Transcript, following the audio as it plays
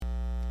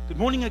Good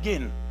morning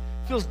again.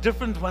 Feels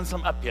different once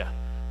I'm up here.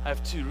 I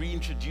have to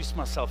reintroduce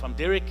myself. I'm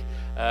Derek.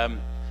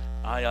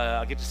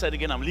 I get to say it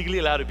again. I'm legally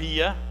allowed to be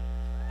here.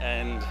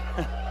 And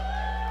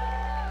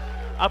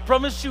I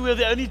promise you we're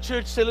the only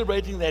church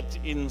celebrating that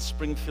in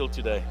Springfield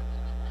today.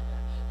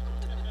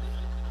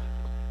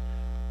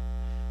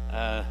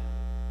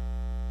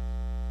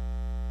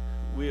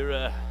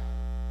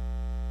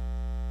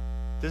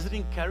 Does it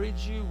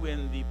encourage you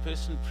when the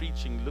person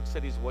preaching looks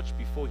at his watch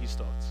before he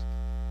starts?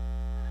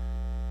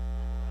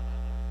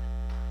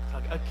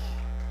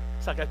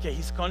 It's like, okay,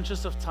 he's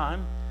conscious of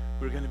time.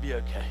 We're going to be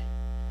okay.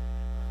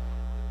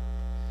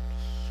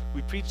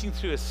 We're preaching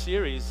through a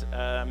series.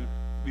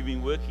 We've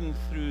been working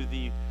through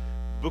the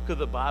book of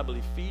the Bible,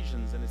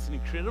 Ephesians, and it's an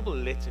incredible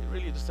letter.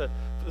 Really, just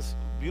this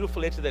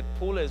beautiful letter that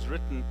Paul has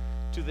written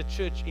to the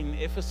church in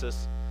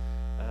Ephesus,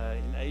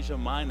 in Asia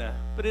Minor.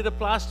 But it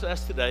applies to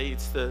us today.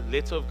 It's the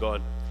letter of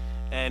God,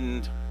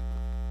 and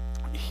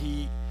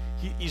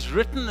he's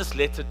written this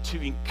letter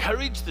to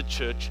encourage the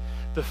church.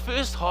 The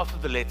first half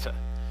of the letter,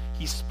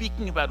 he's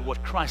speaking about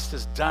what Christ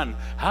has done,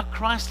 how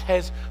Christ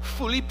has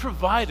fully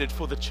provided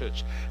for the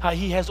church, how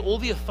he has all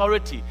the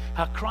authority,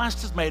 how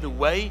Christ has made a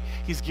way.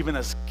 He's given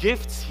us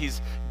gifts.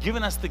 He's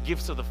given us the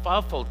gifts of the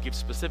fivefold gifts,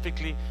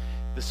 specifically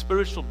the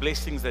spiritual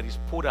blessings that he's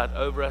poured out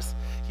over us.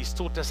 He's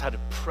taught us how to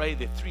pray.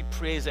 There are 3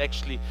 prayers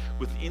actually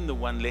within the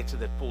one letter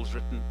that Paul's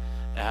written.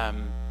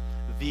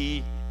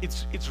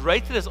 It's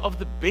rated as of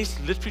the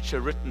best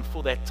literature written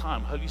for that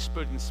time, Holy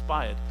Spirit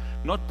inspired.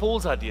 Not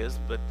Paul's ideas,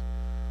 but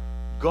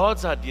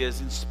God's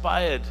ideas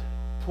inspired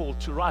Paul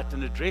to write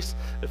and address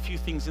a few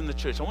things in the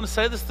church. I want to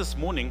say this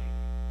morning,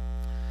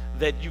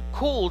 that you're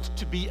called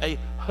to be a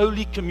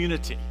holy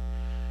community.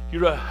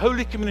 You're a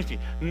holy community,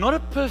 not a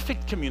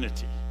perfect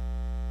community.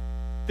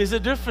 There's a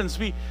difference.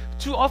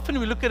 Too often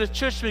we look at a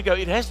church and we go,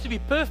 it has to be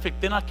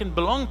perfect, then I can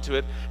belong to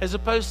it, as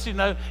opposed to,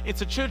 no,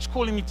 it's a church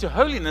calling me to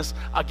holiness,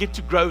 I get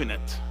to grow in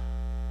it.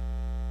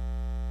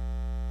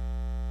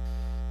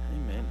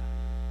 Amen.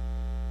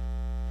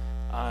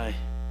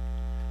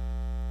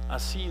 I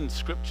see in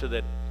Scripture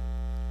that,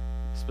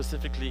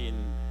 specifically in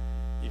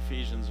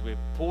Ephesians, where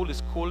Paul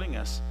is calling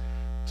us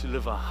to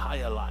live a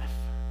higher life,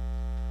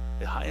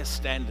 a higher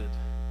standard.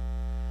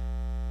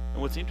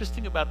 And what's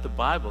interesting about the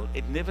Bible,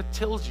 it never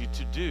tells you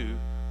to do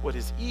what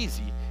is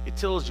easy. It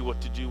tells you what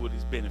to do, what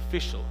is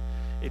beneficial.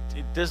 It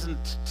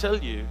doesn't tell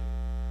you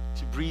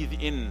to breathe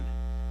in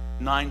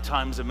 9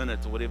 times a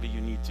minute or whatever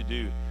you need to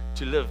do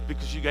to live,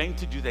 because you're going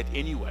to do that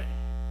anyway.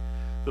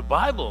 The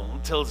Bible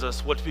tells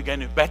us what we're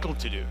going to battle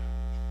to do.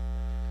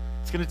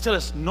 It's going to tell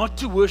us not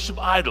to worship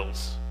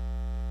idols.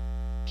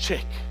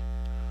 Check.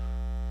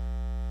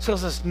 It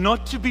tells us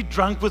not to be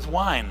drunk with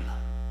wine.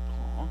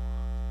 Oh,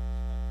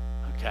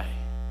 okay.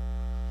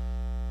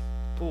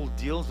 Paul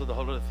deals with a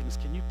whole lot of things.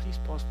 Can you please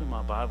pass me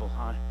my Bible?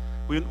 Hi.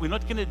 We're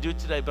not going to do it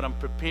today, but I'm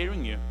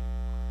preparing you.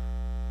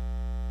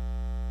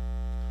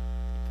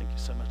 Thank you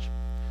so much.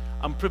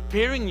 I'm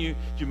preparing you.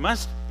 You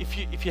must, if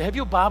you have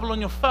your Bible on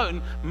your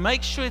phone,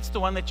 make sure it's the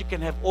one that you can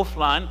have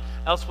offline.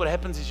 Else what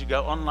happens is you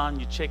go online,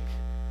 you check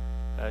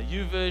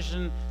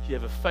YouVersion, you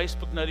have a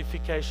Facebook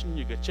notification,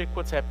 you go check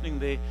what's happening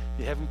there.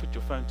 You haven't put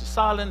your phone to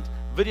silent,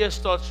 video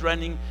starts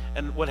running,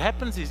 and what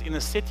happens is, in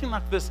a setting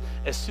like this,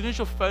 as soon as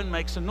your phone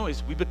makes a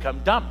noise, we become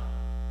dumb.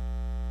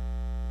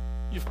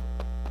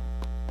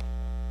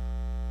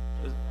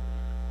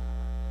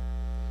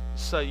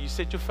 So you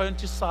set your phone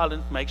to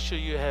silent, make sure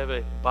you have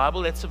a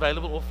Bible that's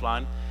available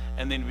offline,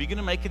 and then we're going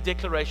to make a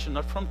declaration,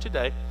 not from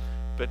today,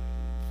 but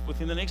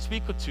within the next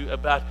week or 2,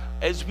 about,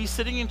 as we're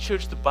sitting in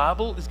church, the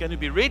Bible is going to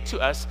be read to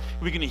us.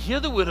 We're going to hear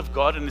the word of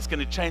God, and it's going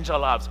to change our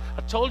lives.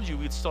 I told you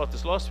we'd start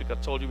this last week. I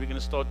told you we're going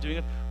to start doing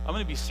it. I'm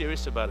going to be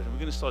serious about it, and we're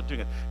going to start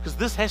doing it, because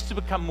this has to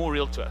become more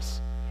real to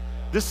us.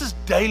 This is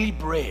daily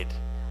bread.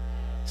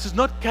 This is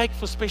not cake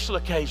for special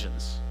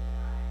occasions.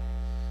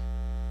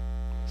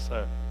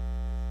 So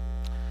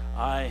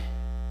I'll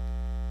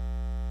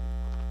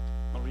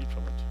read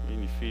from it. We're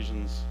in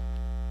Ephesians.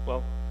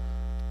 Well,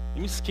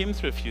 let me skim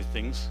through a few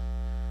things.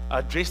 I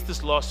addressed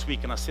this last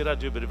week, and I said I'd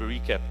do a bit of a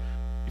recap.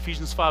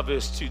 Ephesians 5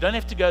 verse 2. Don't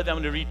have to go there. I'm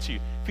going to read to you.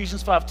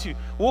 Ephesians 5:2.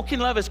 Walk in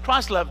love as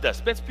Christ loved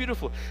us. That's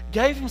beautiful.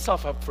 Gave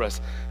himself up for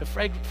us, a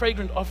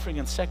fragrant offering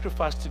and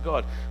sacrifice to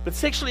God. But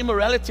sexual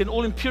immorality and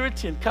all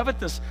impurity and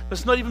covetousness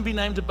must not even be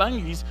named among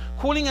you. He's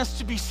calling us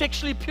to be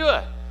sexually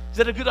pure. Is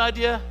that a good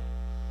idea?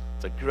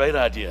 It's a great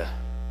idea.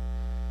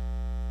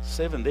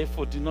 7.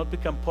 Therefore, do not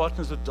become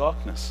partners with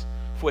darkness,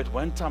 for at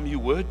one time you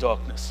were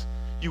darkness.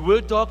 You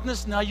were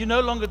darkness, now you're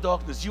no longer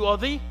darkness. You are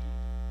the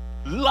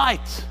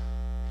light.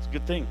 It's a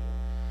good thing.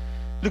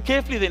 Look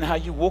carefully then how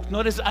you walk,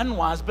 not as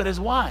unwise, but as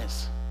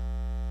wise.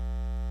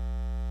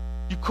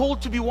 You're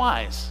called to be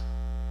wise.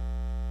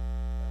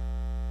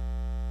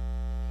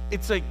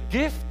 It's a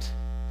gift,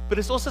 but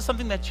it's also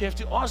something that you have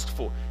to ask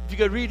for. If you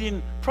go read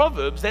in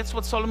Proverbs, that's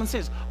what Solomon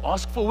says.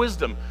 Ask for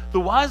wisdom. The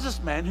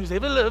wisest man who's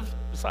ever lived,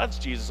 besides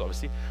Jesus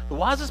obviously, the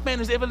wisest man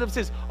who's ever lived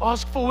says,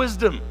 ask for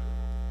wisdom.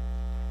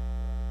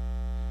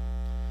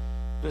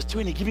 Verse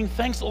 20, giving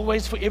thanks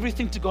always for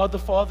everything to God the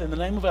Father in the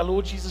name of our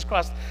Lord Jesus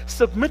Christ,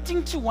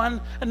 submitting to one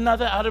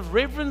another out of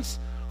reverence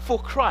for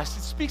Christ.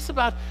 It speaks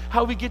about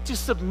how we get to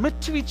submit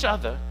to each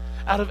other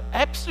out of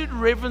absolute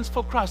reverence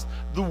for Christ.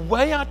 The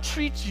way I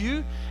treat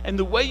you and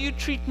the way you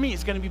treat me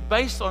is going to be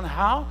based on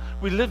how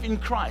we live in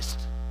Christ.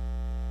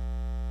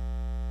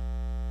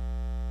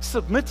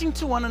 Submitting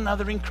to one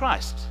another in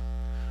Christ.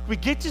 We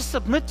get to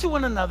submit to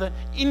one another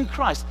in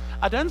Christ.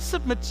 I don't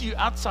submit to you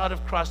outside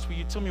of Christ where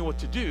you tell me what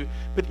to do,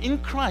 but in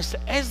Christ,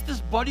 as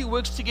this body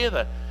works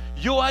together,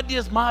 your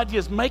ideas, my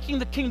ideas, making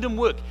the kingdom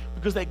work,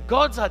 because they're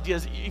God's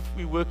ideas if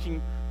we're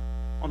working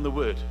on the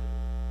Word.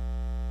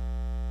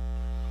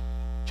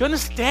 Do you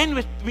understand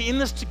we're in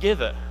this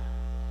together?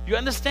 You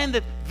understand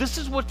that this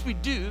is what we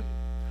do,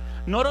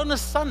 not on a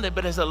Sunday,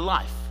 but as a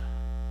life.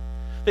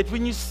 That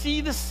when you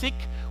see the sick,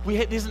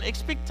 there's an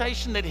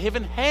expectation that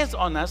heaven has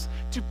on us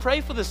to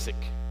pray for the sick.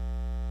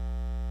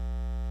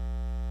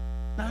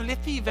 Now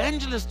let the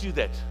evangelists do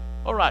that.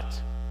 All right.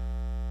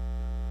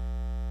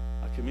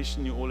 I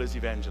commission you all as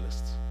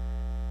evangelists.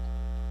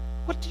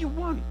 What do you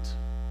want?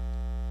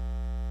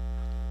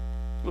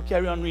 We'll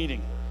carry on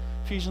reading.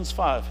 Ephesians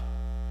 5,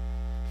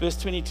 verse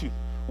 22.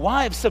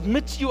 Wives,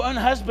 submit to your own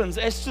husbands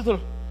as to the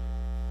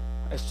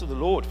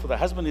Lord. For the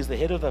husband is the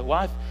head of the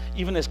wife,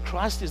 even as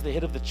Christ is the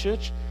head of the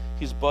church,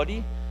 his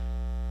body,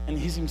 and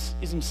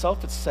is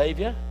himself its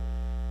Savior.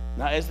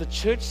 Now, as the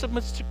church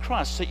submits to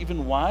Christ, so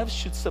even wives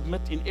should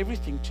submit in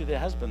everything to their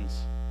husbands.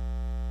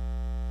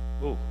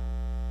 Oh,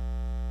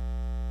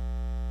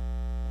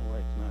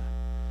 wait, no.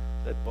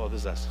 That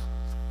bothers us.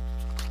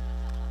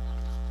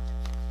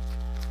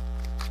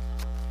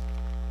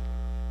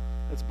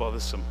 That's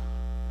bothersome.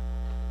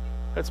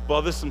 That's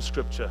bothersome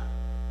scripture.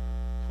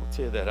 We'll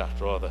tear that out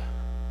rather.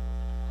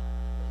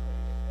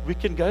 We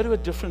can go to a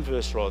different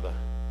verse rather.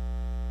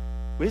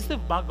 Where's the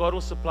my God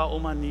will supply all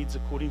my needs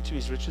according to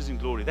his riches in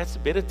glory? That's a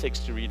better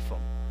text to read from.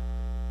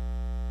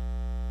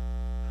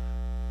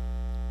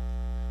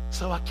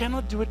 So I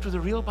cannot do it with a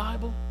real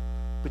Bible,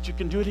 but you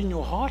can do it in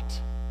your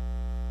heart.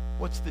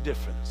 What's the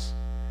difference?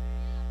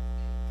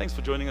 Thanks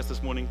for joining us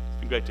this morning. It's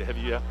been great to have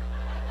you here.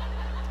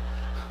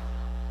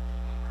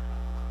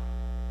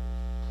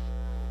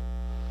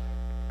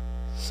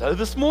 So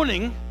this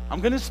morning,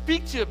 I'm going to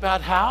speak to you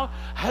about how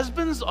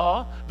husbands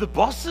are the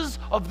bosses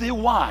of their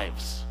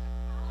wives.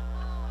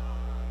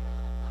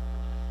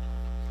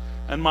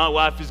 And my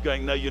wife is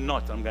going, no, you're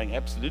not. I'm going,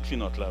 absolutely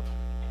not, love.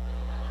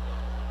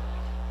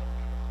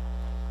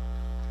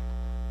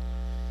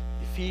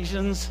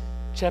 Ephesians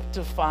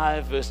chapter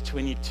 5, verse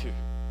 22. You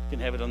can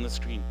have it on the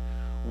screen.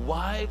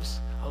 Wives,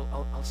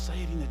 I'll say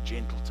it in a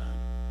gentle tone.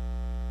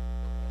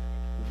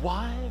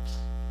 Wives,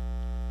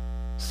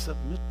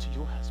 submit to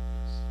your husbands.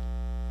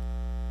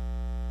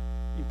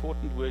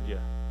 Important word here.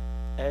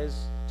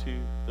 As to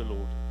the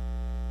Lord.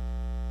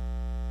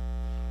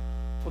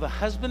 For the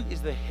husband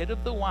is the head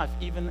of the wife,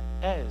 even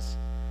as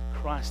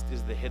Christ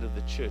is the head of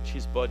the church,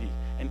 his body,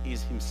 and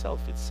is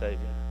himself its Savior.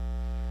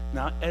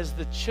 Now, as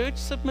the church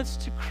submits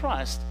to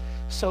Christ,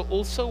 so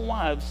also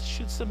wives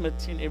should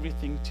submit in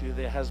everything to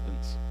their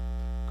husbands.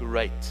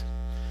 Great.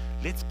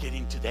 Let's get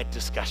into that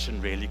discussion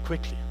really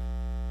quickly.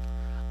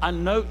 I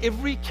know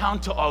every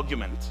counter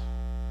argument.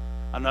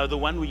 I know the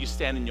one where you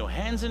stand in your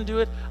hands and do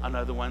it. I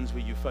know the ones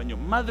where you phone your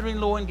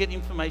mother-in-law and get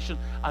information.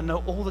 I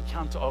know all the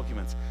counter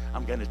arguments.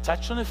 I'm going to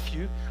touch on a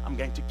few. I'm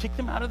going to kick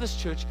them out of this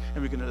church,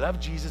 and we're going to love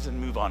Jesus and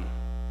move on.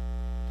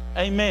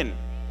 Amen.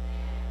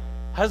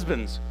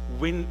 Husbands,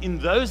 when in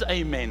those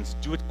amens,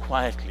 do it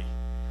quietly.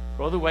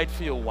 Rather wait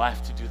for your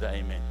wife to do the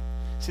amen.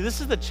 See,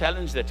 this is the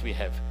challenge that we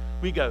have.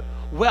 We go,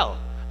 well,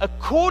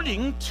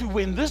 according to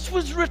when this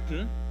was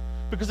written,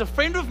 because a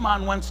friend of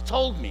mine once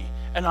told me,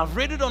 and I've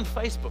read it on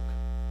Facebook,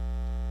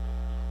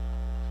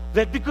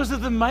 that because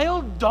of the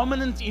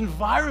male-dominant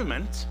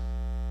environment,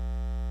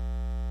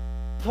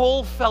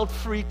 Paul felt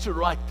free to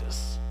write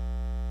this.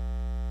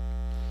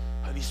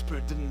 Holy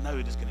Spirit didn't know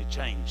it was going to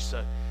change,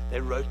 so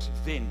they wrote it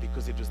then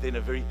because it was then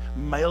a very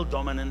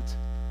male-dominant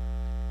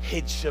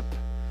headship.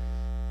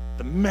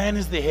 The man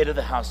is the head of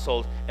the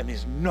household, and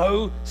there's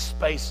no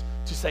space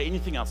to say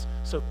anything else.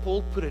 So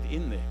Paul put it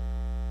in there.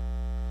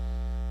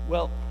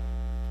 Well,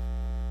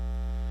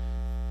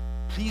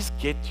 please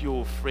get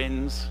your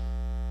friends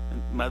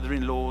and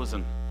mother-in-laws,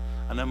 and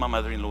I know my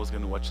mother-in-law is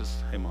going to watch this.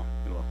 Hey, Mom.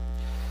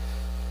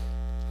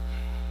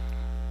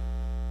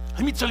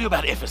 Let me tell you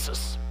about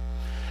Ephesus.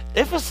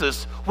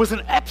 Ephesus was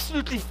an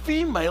absolutely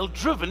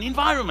female-driven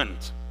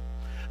environment.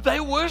 They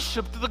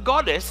worshipped the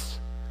goddess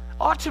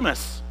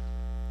Artemis.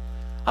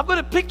 I've got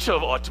a picture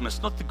of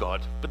Artemis, not the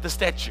god, but the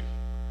statue.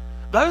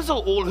 Those are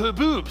all her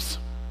boobs.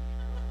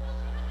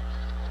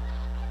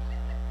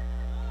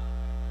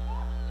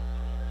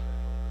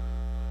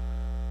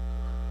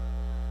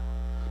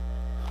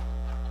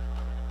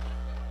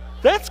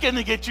 That's going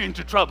to get you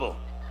into trouble.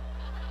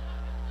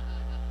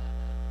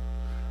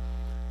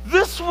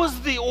 This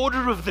was the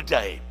order of the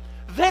day.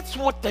 That's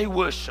what they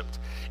worshipped.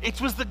 It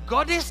was the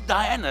goddess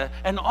Diana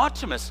and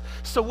Artemis.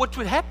 So what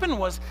would happen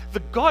was the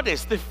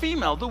goddess, the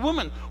female, the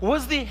woman,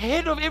 was the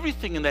head of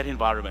everything in that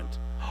environment.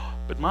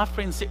 But my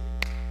friend said,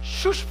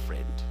 shush,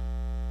 friend,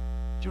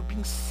 you're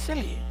being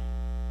silly.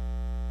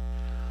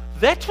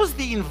 That was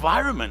the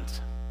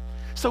environment.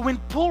 So when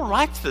Paul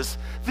writes this,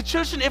 the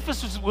church in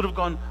Ephesus would have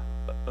gone,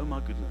 oh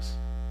my goodness,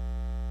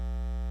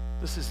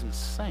 this is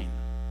insane.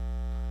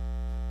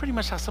 Pretty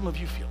much how some of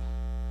you feel.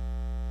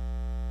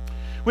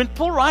 When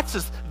Paul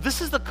writes this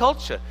is the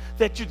culture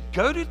that you'd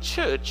go to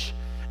church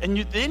and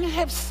you then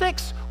have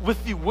sex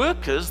with the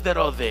workers that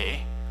are there,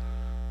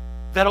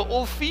 that are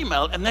all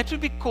female, and that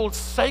would be called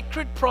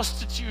sacred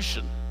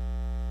prostitution.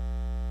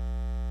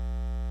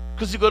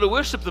 Because you've got to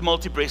worship the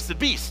multi-breasted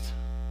beast.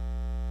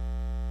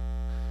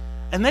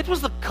 And that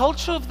was the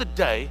culture of the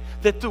day,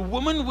 that the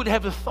woman would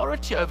have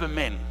authority over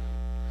men.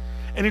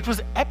 And it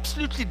was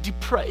absolutely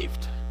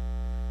depraved.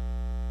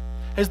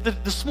 As the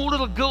small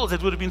little girls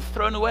that would have been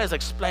thrown away, as I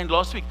explained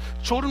last week,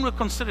 children were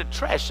considered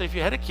trash. So if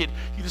you had a kid,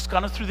 you just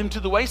kind of threw them to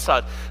the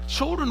wayside.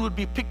 Children would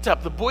be picked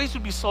up. The boys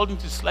would be sold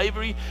into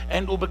slavery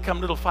and or become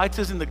little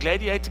fighters in the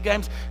gladiator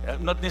games.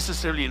 Not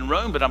necessarily in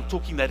Rome, but I'm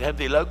talking they'd have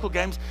their local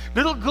games.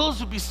 Little girls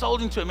would be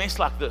sold into a mess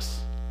like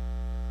this.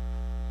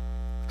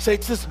 So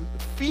it's this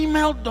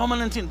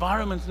female-dominant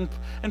environment.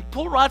 And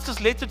Paul writes this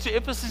letter to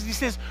Ephesus. He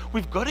says,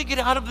 we've got to get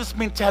out of this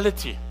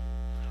mentality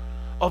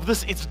of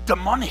this. It's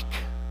demonic.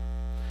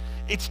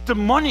 It's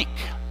demonic.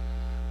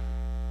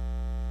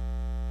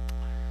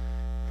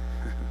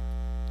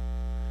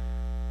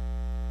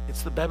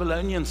 It's the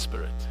Babylonian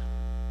spirit.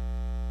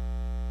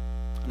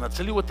 And I'll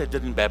tell you what they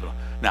did in Babylon.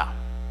 Now,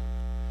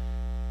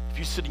 if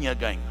you're sitting here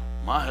going,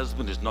 my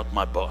husband is not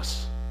my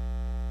boss,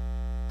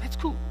 that's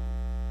cool.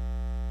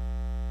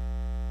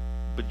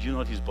 But you're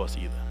not his boss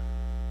either.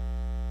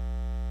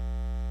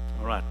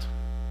 All right.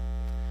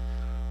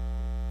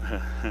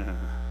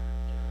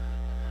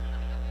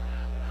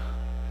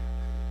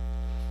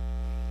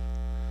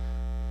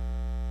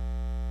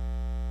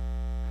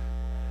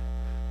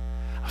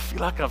 I feel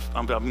like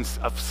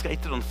I've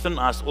skated on thin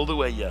ice all the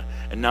way here,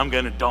 and now I'm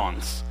going to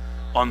dance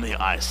on the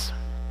ice.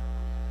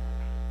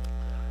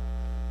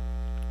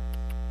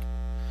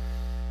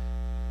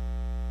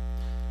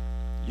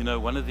 You know,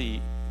 one of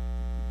the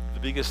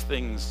biggest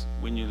things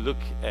when you look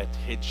at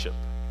headship,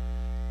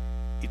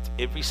 it's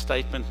every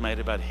statement made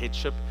about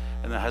headship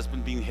and the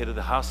husband being head of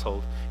the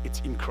household, it's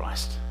in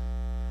Christ.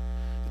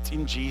 It's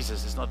in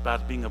Jesus. It's not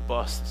about being a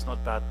boss. It's not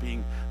about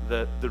being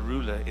the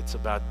ruler. It's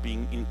about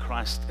being in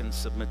Christ and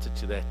submitted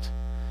to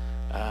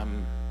that.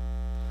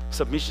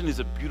 Submission is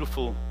a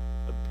beautiful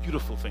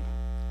thing.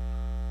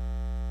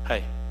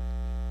 Hey,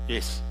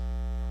 yes.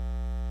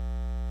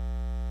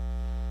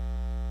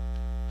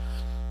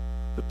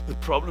 The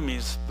problem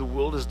is the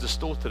world has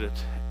distorted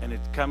it, and it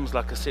comes,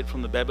 like I said,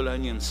 from the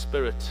Babylonian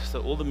spirit.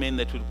 So all the men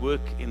that would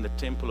work in the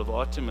temple of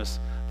Artemis,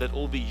 they'd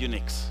all be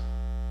eunuchs.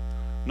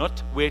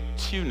 Not wear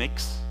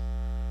tunics,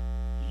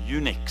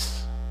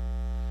 eunuchs.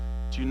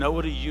 Do you know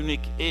what a eunuch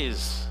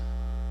is?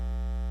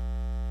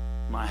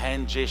 My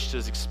hand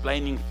gestures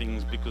explaining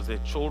things because there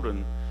are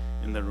children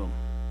in the room.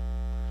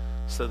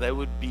 So they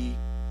would be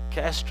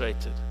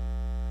castrated.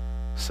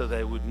 So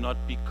they would not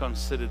be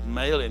considered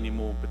male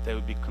anymore, but they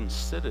would be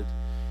considered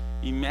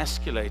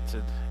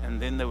emasculated,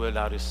 and then they were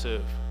allowed to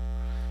serve.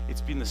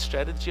 It's been the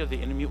strategy of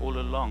the enemy all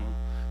along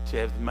to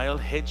have male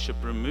headship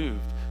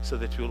removed so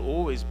that we'll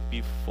always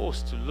be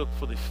forced to look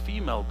for the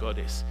female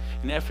goddess.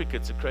 In Africa,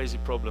 it's a crazy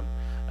problem.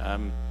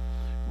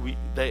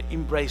 They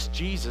embrace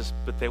Jesus,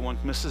 but they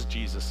want Mrs.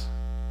 Jesus.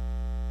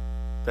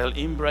 They'll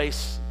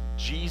embrace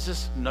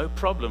Jesus, no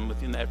problem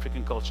within the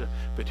African culture,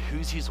 but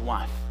who's his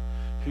wife?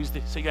 So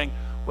you're going,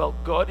 well,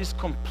 God is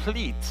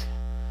complete.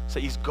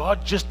 So is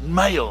God just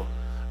male?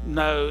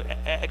 No,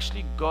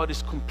 actually, God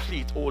is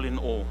complete, all in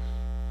all.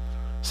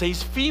 So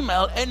he's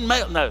female and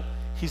male. No,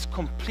 he's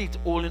complete,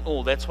 all in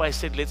all. That's why I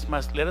said,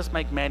 let us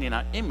make man in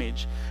our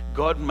image.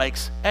 God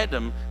makes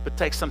Adam, but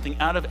takes something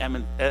out of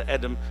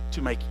Adam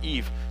to make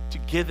Eve.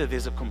 Together,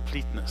 there's a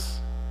completeness.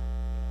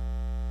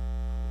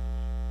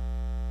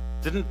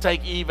 Didn't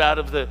take Eve out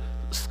of the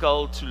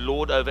skull to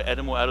lord over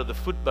Adam, or out of the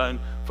foot bone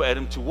for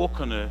Adam to walk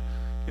on her.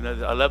 You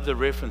know, I love the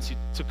reference. He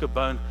took a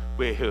bone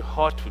where her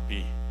heart would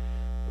be,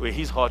 where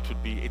his heart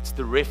would be. It's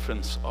the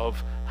reference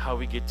of how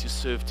we get to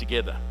serve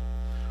together.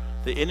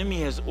 The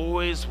enemy has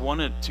always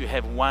wanted to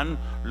have one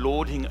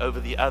lording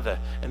over the other,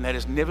 and that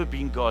has never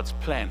been God's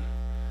plan.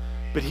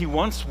 But he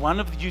wants one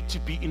of you to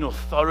be in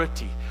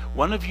authority,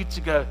 one of you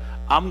to go,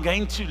 I'm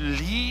going to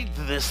lead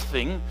this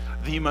thing,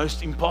 the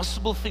most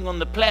impossible thing on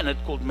the planet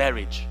called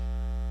marriage.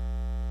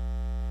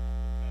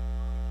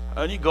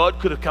 Only God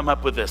could have come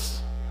up with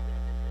this.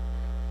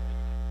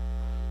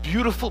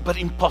 Beautiful but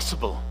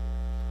impossible.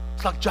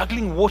 It's like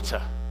juggling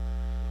water.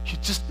 You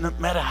just, no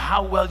matter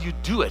how well you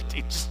do it,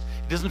 it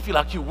doesn't feel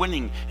like you're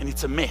winning, and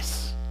it's a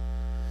mess.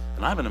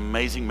 And I have an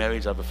amazing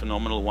marriage. I have a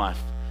phenomenal wife,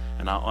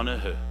 and I honor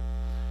her.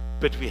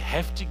 But we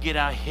have to get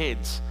our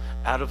heads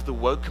out of the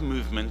woke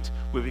movement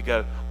where we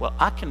go, well,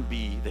 I can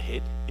be the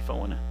head if I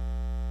want to.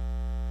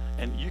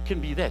 And you can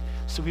be that.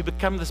 So we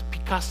become this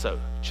Picasso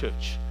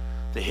church.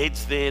 The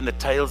head's there and the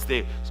tail's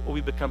there. Or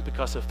we become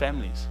Picasso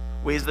families.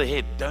 Where's the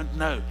head? Don't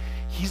know.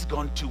 He's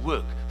gone to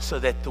work so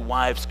that the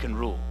wives can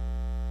rule.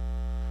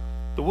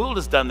 The world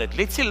has done that.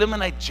 Let's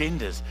eliminate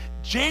genders.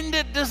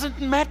 Gender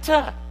doesn't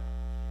matter.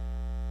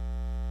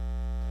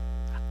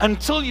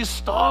 Until you're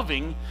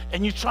starving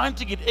and you're trying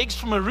to get eggs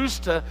from a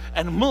rooster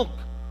and milk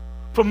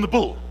from the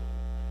bull.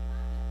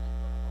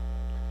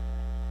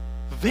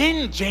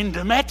 Then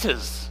gender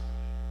matters.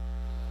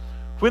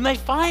 When they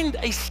find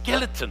a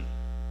skeleton,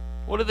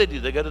 what do?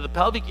 They go to the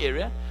pelvic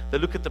area, they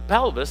look at the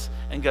pelvis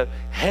and go,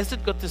 has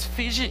it got this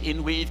fissure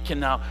in where it can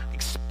now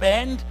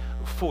expand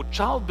for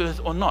childbirth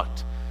or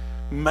not?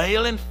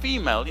 Male and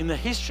female, in the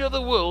history of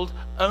the world,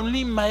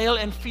 only male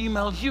and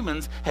female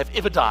humans have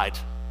ever died.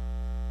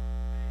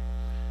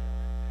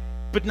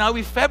 But now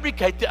we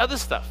fabricate the other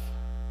stuff.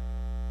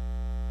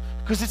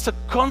 Because it's a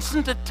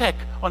constant attack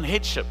on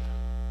headship.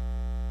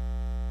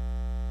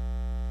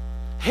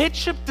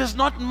 Headship does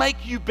not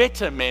make you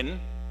better, men.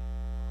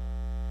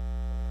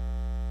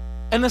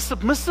 And a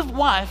submissive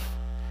wife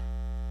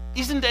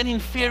isn't an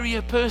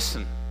inferior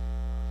person.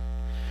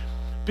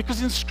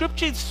 Because in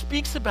Scripture it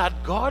speaks about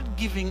God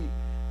giving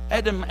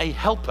Adam a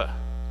helper.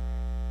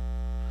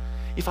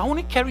 If I want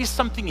to carry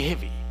something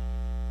heavy,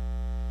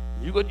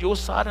 you got your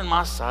side and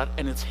my side,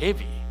 and it's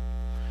heavy,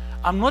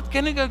 I'm not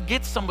going to go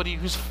get somebody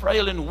who's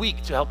frail and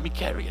weak to help me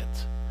carry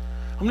it.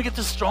 I'm going to get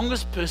the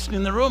strongest person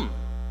in the room.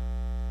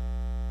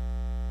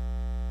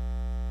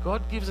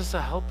 God gives us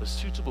a helper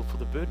suitable for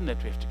the burden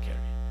that we have to carry.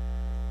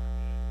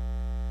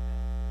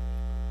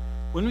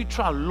 When we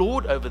try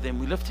lord over them,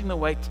 we're lifting the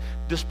weight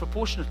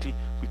disproportionately,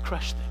 we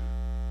crush them.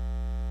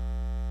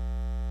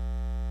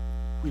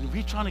 When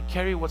we're trying to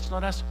carry what's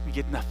not us, we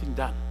get nothing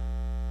done.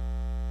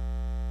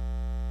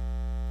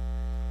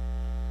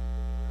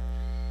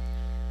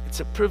 It's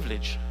a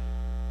privilege.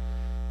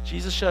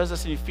 Jesus shows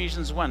us in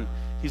Ephesians 1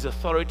 His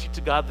authority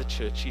to guide the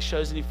church. He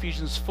shows in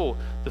Ephesians 4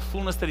 the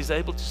fullness that He's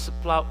able to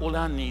supply all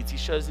our needs. He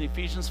shows in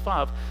Ephesians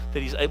 5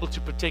 that He's able to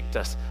protect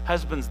us.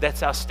 Husbands,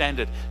 that's our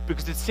standard,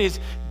 because it says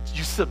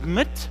you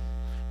submit.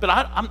 But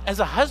as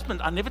a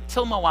husband, I never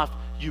tell my wife,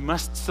 you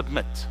must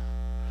submit.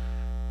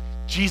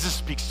 Jesus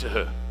speaks to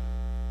her.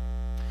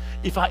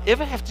 If I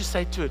ever have to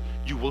say to her,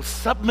 you will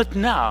submit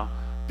now,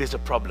 there's a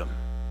problem.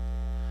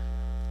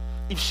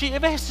 If she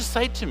ever has to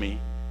say to me,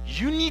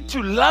 you need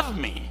to love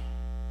me,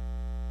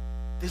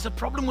 there's a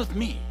problem with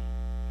me.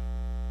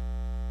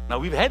 Now,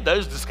 we've had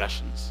those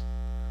discussions.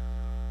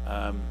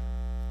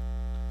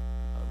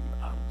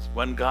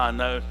 One guy I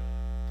know,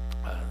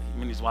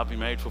 him and his wife have been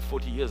married for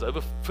 40 years,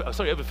 over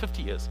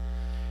 50 years.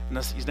 And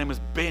his name was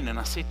Ben. And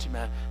I said to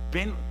him,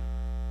 Ben,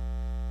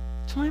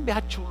 tell me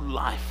about your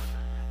life.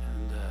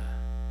 And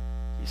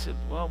he said,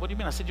 well, what do you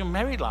mean? I said, your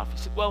married life. He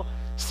said, well,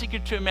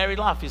 secret to a married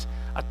life is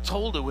I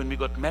told her when we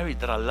got married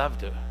that I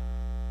loved her.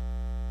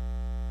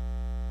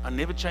 I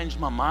never changed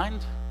my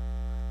mind.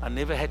 I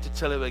never had to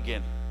tell her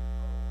again.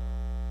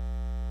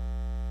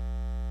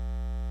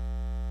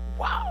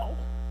 Wow.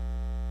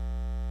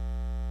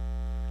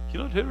 You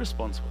know what her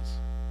response was?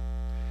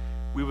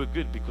 We were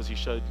good because he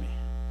showed me.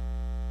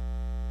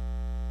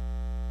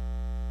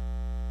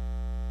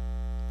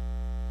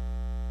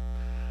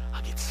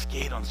 I get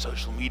scared on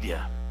social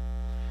media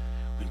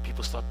when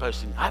people start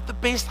posting, I have the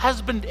best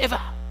husband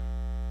ever.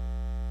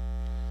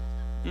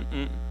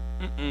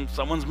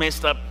 Someone's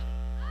messed up.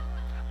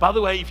 By the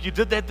way, if you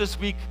did that this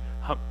week,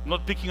 I'm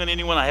not picking on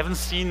anyone, I haven't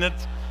seen it.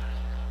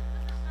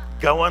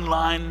 Go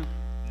online,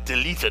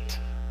 delete it.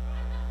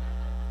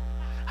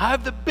 I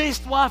have the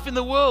best wife in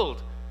the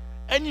world.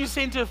 And you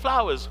sent her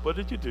flowers. What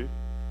did you do?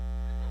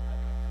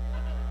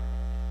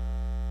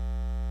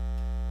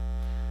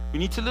 We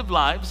need to live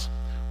lives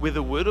where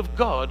the Word of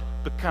God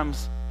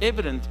becomes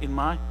evident in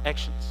my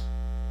actions.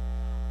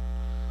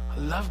 I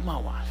love my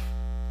wife.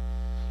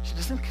 She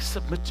doesn't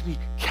submit to me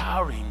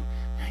cowering.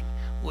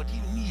 What do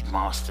you need,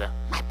 Master?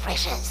 My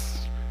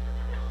precious.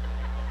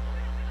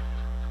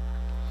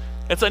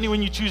 That's only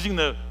when you're choosing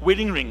the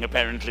wedding ring,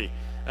 apparently,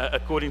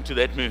 according to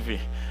that movie.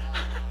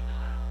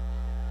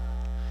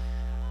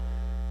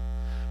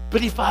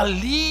 But if I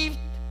lead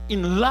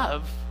in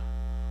love,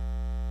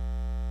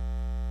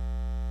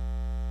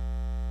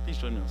 please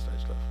join me on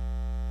stage, love.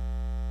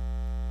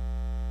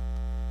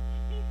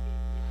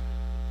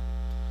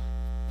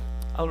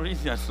 I'll read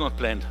it, it's not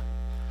planned.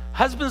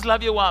 Husbands,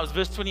 love your wives,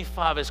 verse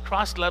 25, as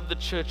Christ loved the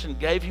church and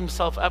gave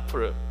himself up for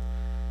her,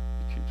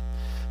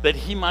 that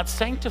he might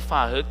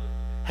sanctify her,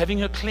 having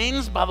her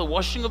cleansed by the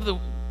washing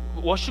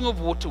of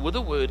water with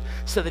the word,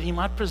 so that he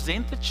might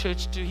present the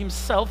church to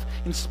himself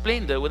in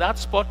splendor, without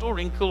spot or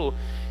wrinkle or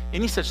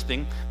any such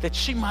thing, that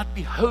she might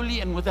be holy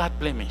and without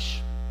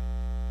blemish.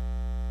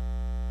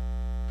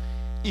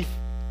 If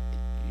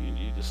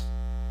you just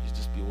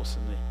be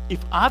awesome there.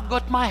 If I've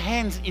got my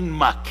hands in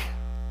muck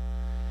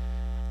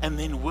and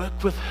then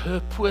work with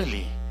her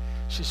poorly,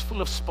 she's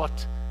full of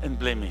spot and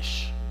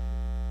blemish.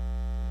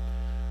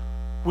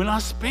 When I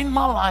spend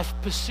my life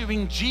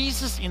pursuing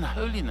Jesus in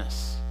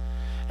holiness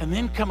and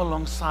then come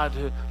alongside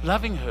her,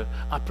 loving her.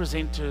 I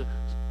present her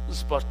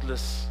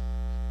spotless,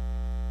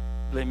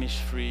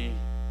 blemish-free.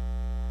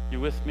 You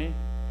with me?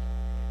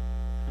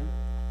 Huh?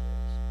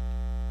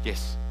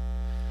 Yes.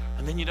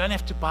 And then you don't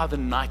have to buy the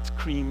night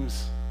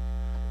creams.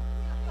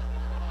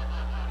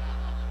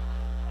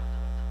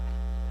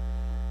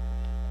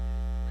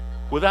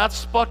 Without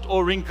spot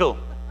or wrinkle.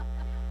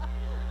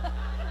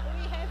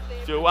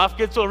 If your wife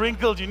gets all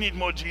wrinkled, you need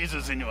more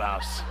Jesus in your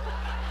house.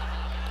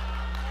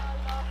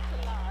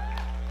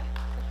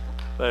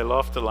 They're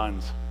laughter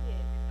lines.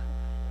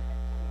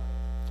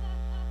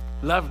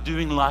 Love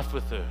doing life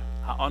with her.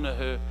 I honor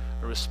her,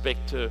 I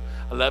respect her,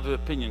 I love her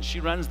opinion.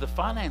 She runs the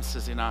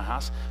finances in our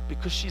house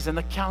because she's an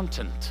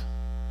accountant.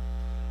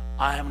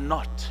 I am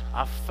not.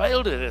 I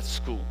failed it at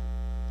school.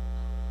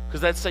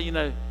 Because they'd say,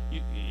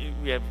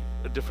 we have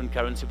a different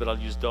currency, but I'll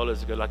use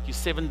dollars. Go like, you're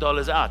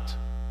 $7 out.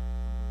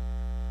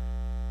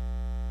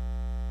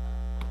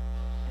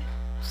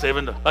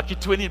 $7, like you're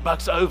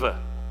 $20 over.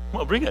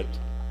 Well, bring it.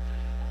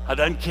 I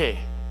don't care.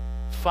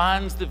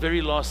 Finds the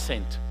very last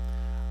cent.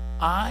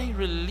 I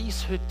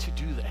release her to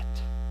do that.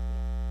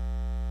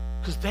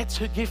 Because that's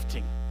her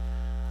gifting.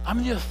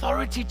 I'm the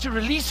authority to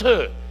release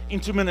her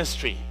into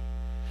ministry.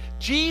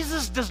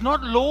 Jesus does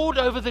not lord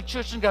over the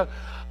church and go,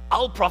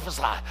 I'll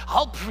prophesy,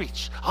 I'll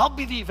preach, I'll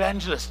be the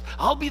evangelist,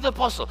 I'll be the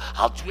apostle,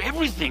 I'll do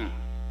everything.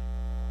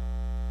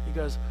 He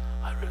goes,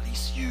 I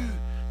release you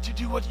to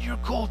do what you're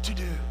called to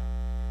do.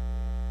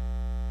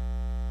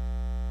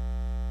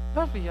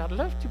 Lovely, I'd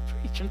love to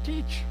preach and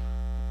teach.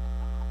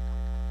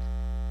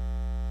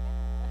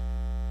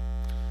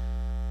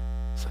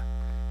 So,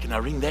 can I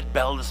ring that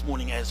bell this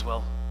morning as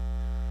well?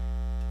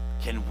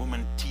 Can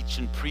women teach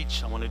and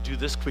preach? I want to do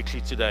this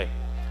quickly today.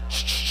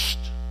 Shh, shh, shh.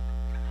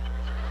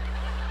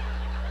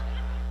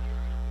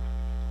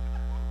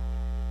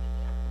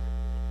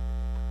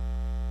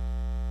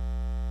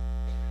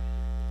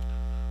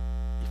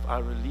 If I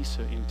release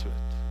her into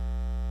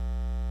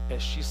it,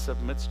 as she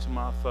submits to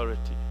my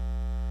authority,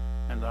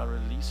 and I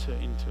release her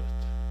into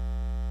it,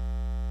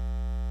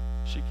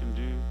 she can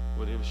do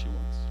whatever she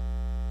wants.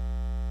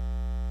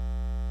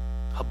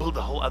 I'll build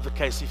a whole other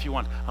case if you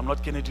want. I'm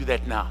not going to do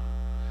that now.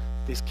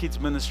 There's kids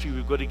ministry.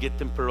 We've got to get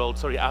them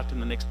paroled. Out in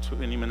the next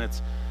 20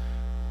 minutes.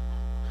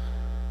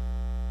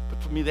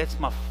 But for me, that's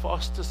my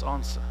fastest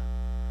answer.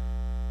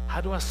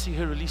 How do I see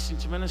her released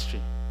into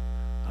ministry?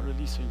 I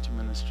release her into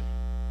ministry.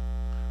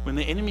 When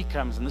the enemy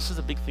comes, and this is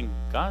a big thing,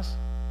 guys,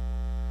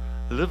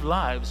 live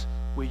lives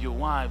where your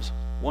wives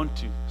want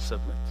to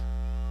submit.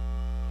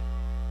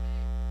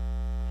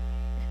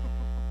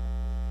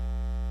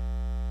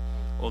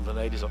 All the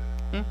ladies are,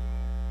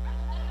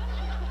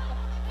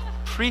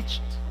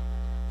 preached.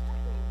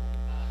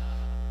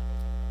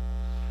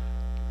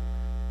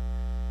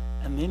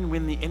 And then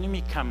when the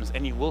enemy comes,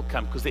 and he will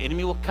come, because the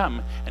enemy will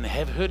come and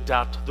have her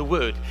doubt the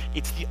word.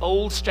 It's the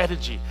old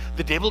strategy.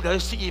 The devil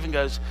goes to Eve and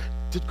goes,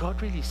 did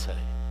God really say?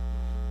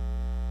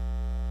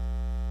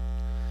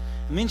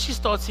 And then she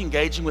starts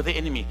engaging with the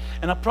enemy.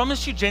 And I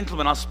promise you,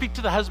 gentlemen, I'll speak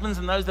to the husbands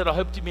and those that I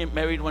hope to be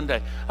married one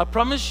day. I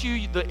promise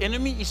you, the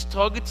enemy is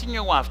targeting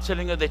your wife,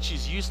 telling her that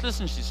she's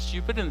useless and she's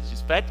stupid and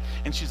she's fat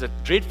and she's a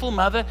dreadful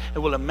mother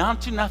and will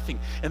amount to nothing.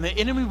 And the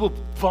enemy will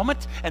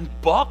vomit and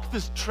bark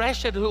this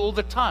trash at her all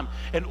the time.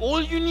 And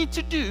all you need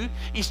to do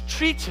is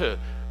treat her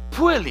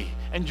poorly,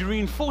 and you're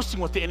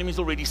reinforcing what the enemy is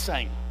already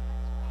saying.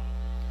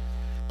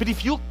 But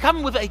if you'll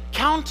come with a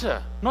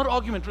counter, not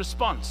argument,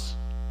 response.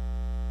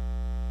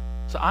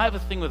 So I have a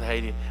thing with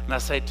Haiti, and I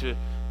say to her,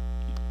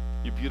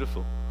 you're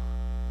beautiful.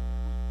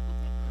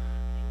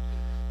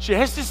 She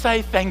has to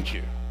say thank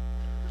you.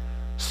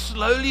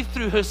 Slowly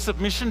through her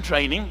submission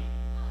training,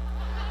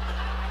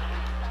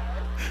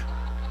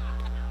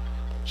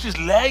 she's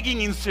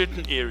lagging in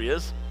certain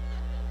areas.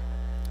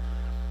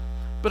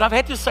 But I've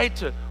had to say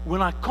to her,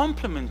 when I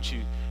compliment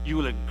you, you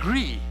will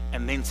agree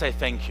and then say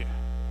thank you.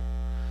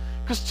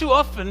 Because too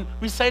often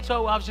we say to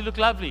our wives, you look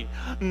lovely.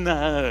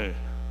 No.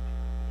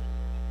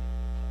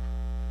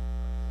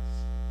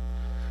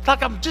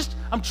 Like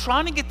I'm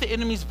trying to get the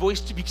enemy's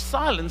voice to be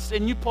silenced,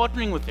 and you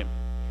partnering with him.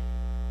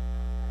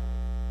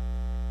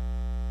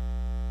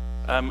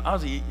 I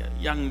was a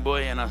young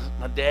boy, and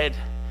my dad,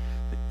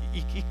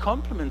 he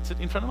complimented,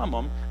 in front of my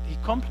mom, he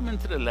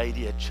complimented a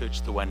lady at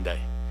church the one day.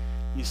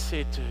 He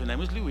said to her, name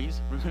was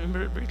Louise,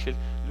 remember it very clearly,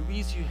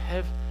 Louise, you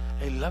have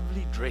a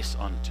lovely dress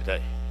on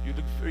today. You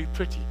look very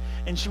pretty.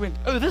 And she went,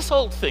 oh, this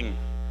old thing.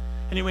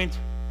 And he went,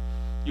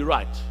 you're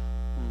right.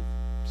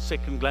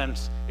 Second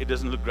glance, it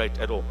doesn't look great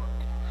at all.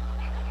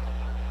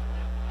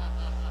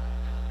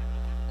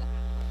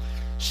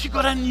 She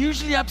got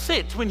unusually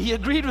upset when he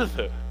agreed with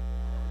her.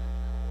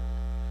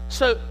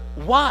 So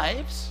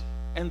wives,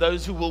 and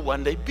those who will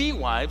one day be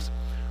wives,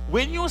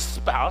 when your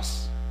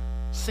spouse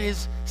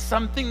says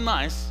something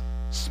nice,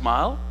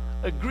 smile,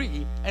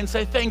 agree, and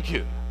say thank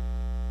you.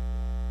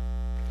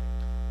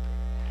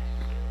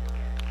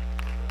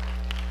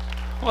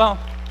 Well,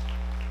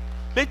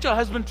 let your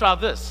husband try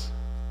this.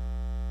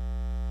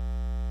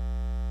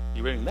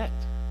 You're wearing that.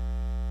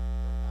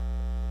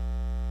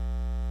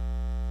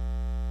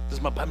 Does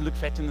does my bum look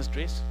fat in this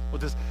dress? Or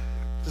does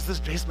this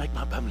dress make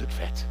my bum look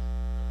fat?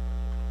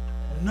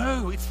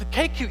 No, it's the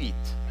cake you eat.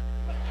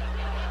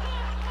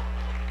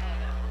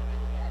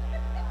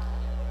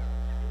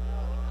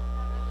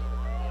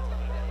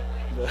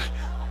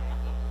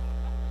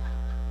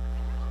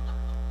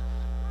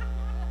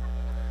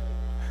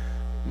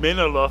 Men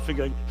are laughing,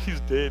 going, he's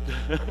dead.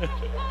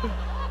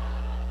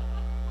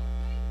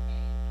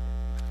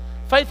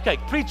 Faith cake,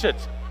 preach it.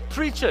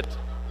 Preach it.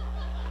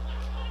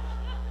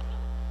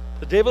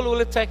 The devil will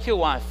attack your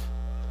wife.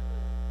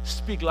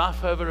 Speak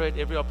life over her at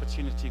every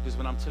opportunity, because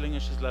when I'm telling her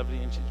she's lovely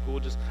and she's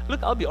gorgeous,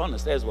 look, I'll be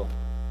honest as well.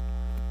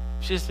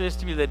 She says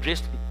to me, they're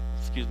dressed,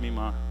 excuse me,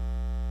 my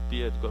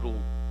beard got all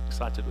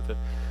excited with her.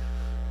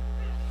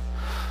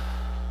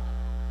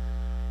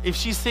 If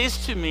she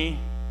says to me,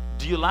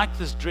 do you like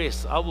this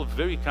dress? I will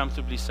very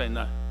comfortably say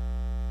no.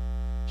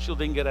 She'll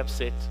then get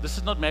upset. This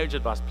is not marriage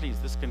advice, please.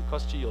 This can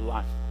cost you your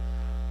life.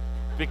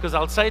 Because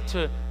I'll say to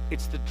her,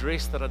 it's the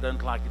dress that I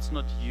don't like. It's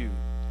not you.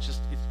 It's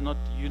not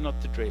you, not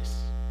the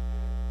dress.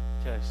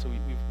 Okay, so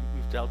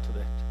we've dealt with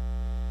that.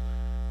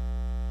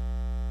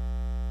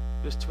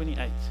 Verse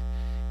 28.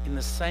 In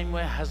the same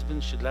way,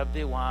 husbands should love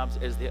their wives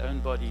as their own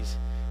bodies.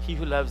 He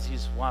who loves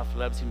his wife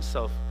loves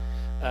himself.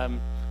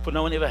 For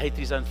no one ever hates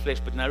his own flesh,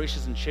 but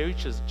nourishes and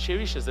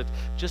cherishes it,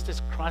 just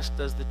as Christ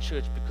does the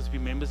church, because we're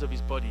members of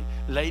his body.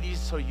 Ladies,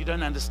 sorry, you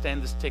don't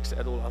understand this text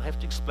at all. I'll have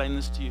to explain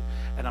this to you,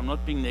 and I'm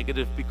not being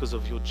negative because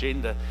of your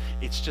gender.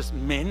 It's just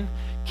men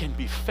can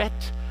be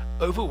fat,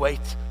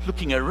 overweight,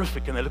 looking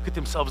horrific, and they look at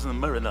themselves in the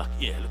mirror and they're like,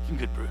 yeah, looking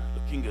good, bro,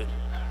 looking good.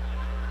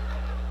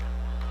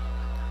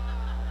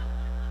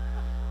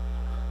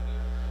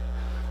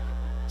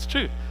 It's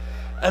true.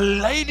 A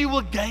lady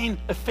will gain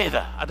a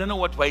feather. I don't know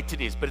what weight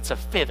it is, but it's a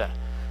feather.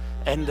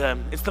 And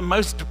it's the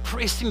most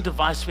depressing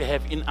device we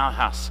have in our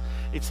house.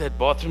 It's that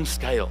bathroom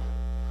scale.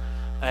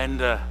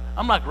 And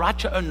I'm like,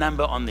 write your own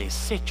number on there.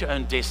 Set your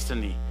own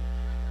destiny.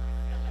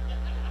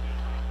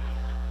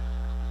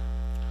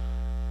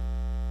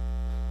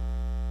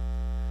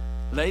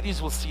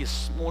 Ladies will see a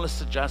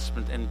smallest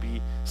adjustment and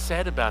be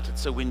sad about it.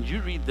 So when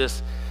you read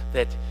this,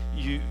 that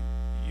you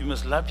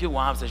must love your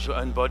wives as your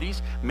own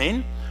bodies.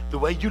 Men, the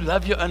way you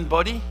love your own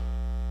body,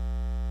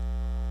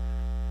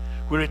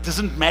 where it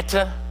doesn't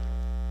matter,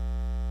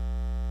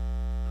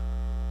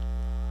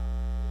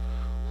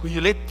 where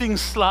you let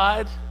things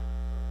slide.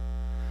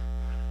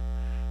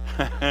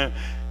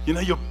 You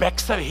know, your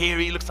back's so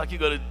hairy, it looks like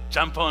you've got to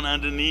jump on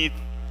underneath.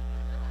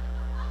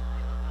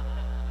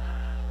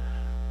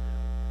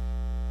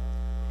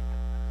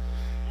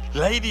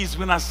 Ladies,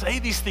 when I say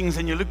these things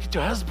and you look at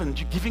your husband,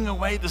 you're giving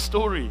away the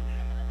story.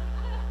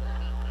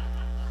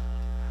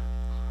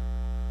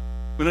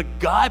 When a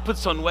guy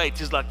puts on weight,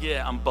 he's like,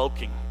 yeah, I'm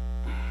bulking.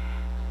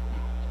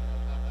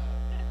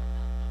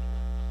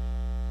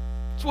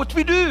 It's what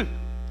we do.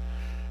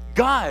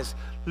 Guys,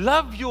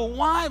 love your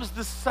wives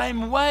the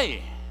same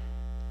way.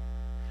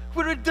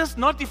 Where it does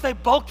not, if they're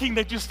bulking,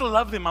 that you still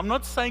love them. I'm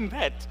not saying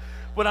that.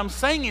 What I'm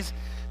saying is,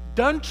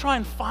 don't try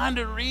and find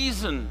a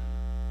reason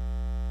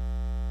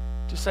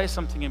to say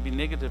something and be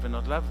negative and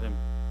not love them.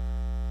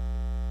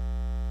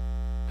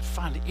 But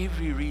find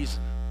every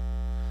reason.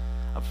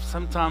 I've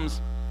sometimes,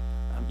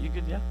 you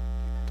good, yeah?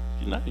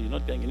 You know, you're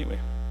not going anywhere.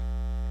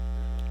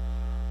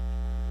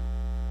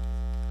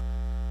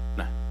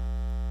 No.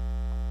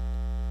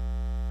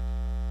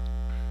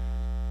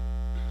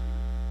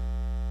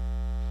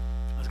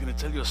 I was going to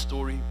tell you a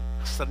story.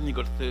 I suddenly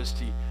got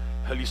thirsty.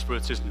 Holy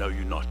Spirit says, no,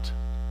 you're not.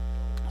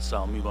 So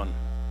I'll move on.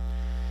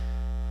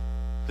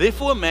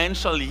 Therefore, a man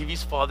shall leave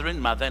his father and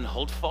mother and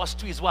hold fast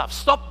to his wife.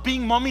 Stop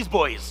being mommy's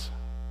boys.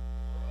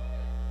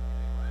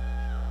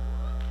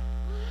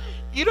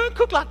 You don't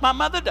cook like my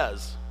mother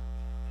does.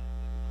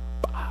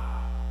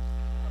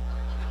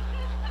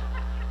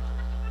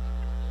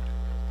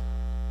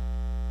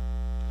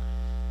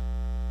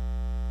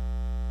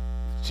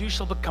 Two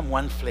shall become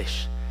one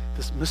flesh.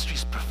 This mystery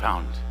is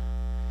profound.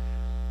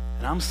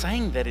 And I'm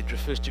saying that it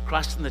refers to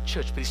Christ and the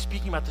church, but he's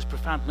speaking about this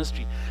profound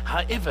mystery.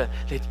 However,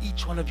 let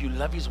each one of you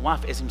love his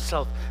wife as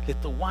himself.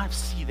 Let the wife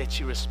see that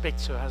she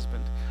respects her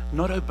husband,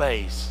 not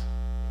obeys.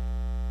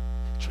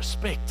 She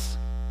respects.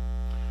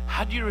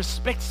 How do you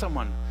respect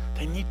someone?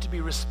 They need to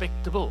be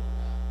respectable.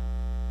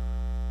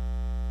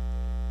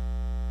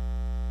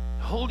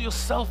 Hold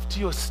yourself to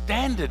your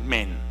standard,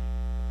 men.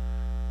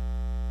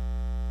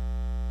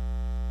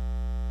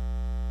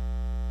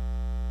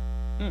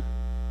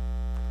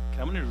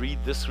 I'm going to read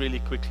this really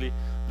quickly,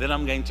 then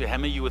I'm going to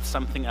hammer you with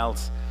something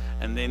else,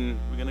 and then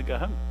we're going to go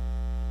home.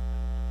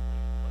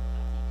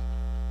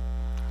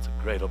 It's a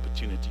great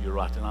opportunity, you're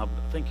right, and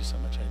thank you so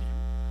much,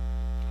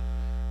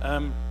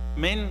 Adi.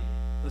 Men,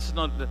 this is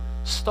not,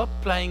 stop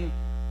playing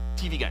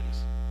TV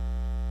games.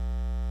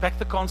 Pack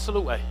the console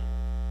away.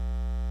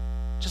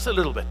 Just a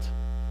little bit.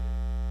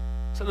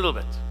 Just a little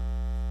bit.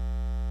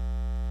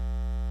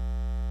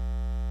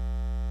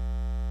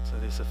 So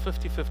there's a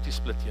 50-50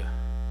 split here.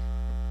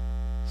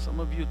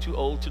 Some of you are too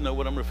old to know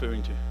what I'm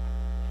referring to.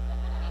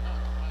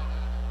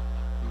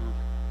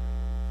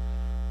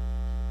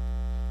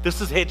 This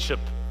is headship.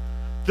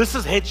 This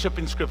is headship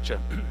in Scripture.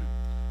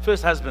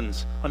 First,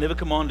 husbands are never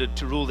commanded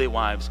to rule their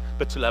wives,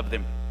 but to love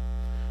them.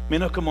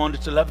 Men are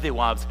commanded to love their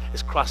wives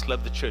as Christ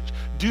loved the church.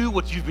 Do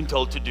what you've been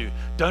told to do.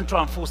 Don't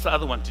try and force the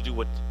other one to do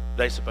what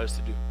they're supposed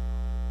to do.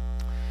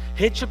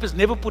 Headship is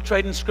never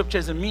portrayed in Scripture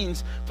as a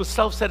means for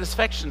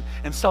self-satisfaction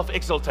and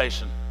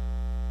self-exaltation.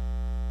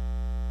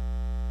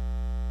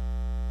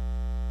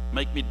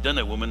 Make me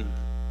dinner, woman.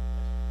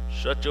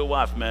 Shut your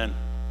wife, man.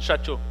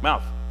 Shut your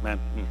mouth, man.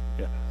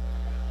 Yeah.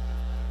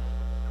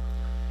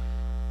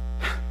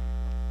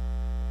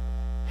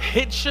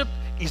 Headship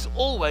is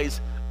always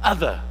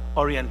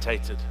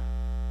other-orientated.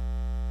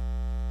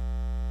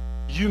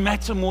 You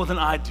matter more than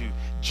I do.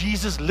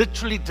 Jesus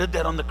literally did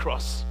that on the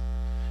cross.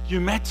 You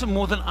matter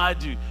more than I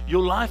do.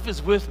 Your life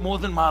is worth more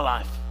than my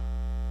life.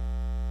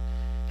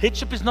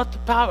 Headship is not the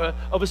power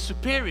of a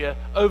superior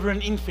over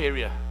an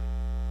inferior.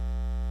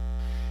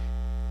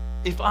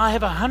 If I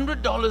have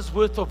 $100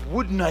 worth of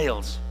wood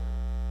nails,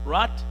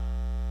 right?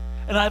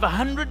 And I have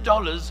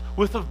 $100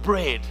 worth of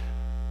bread.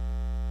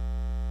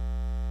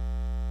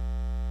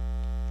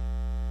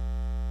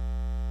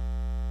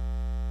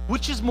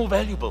 Which is more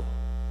valuable?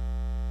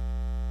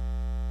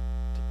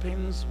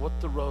 Depends what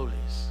the role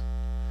is.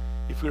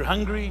 If we're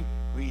hungry,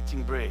 we're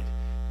eating bread.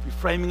 If we're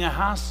framing a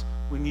house,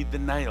 we need the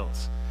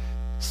nails.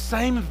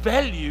 Same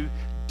value,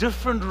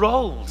 different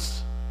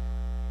roles.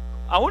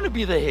 I want to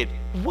be the head.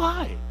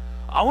 Why?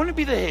 I want to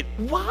be the head.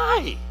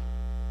 Why?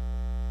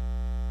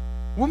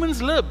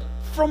 Woman's lib.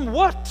 From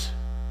what?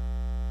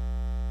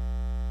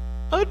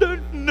 I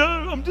don't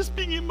know. I'm just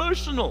being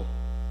emotional.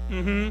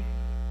 Can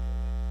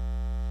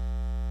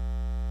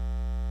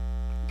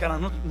I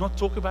not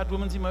talk about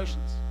women's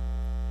emotions?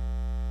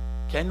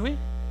 Can we?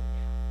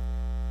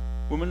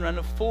 Women run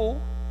a 4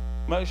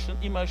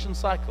 emotion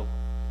cycle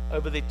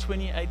over their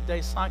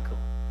 28-day cycle.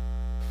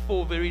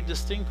 4 very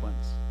distinct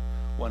ones.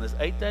 One is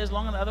 8 days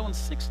long and the other one's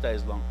 6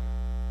 days long.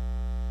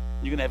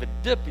 You're going to have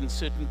a dip in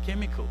certain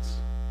chemicals.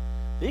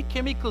 There are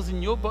chemicals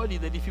in your body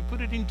that if you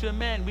put it into a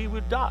man, we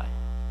would die.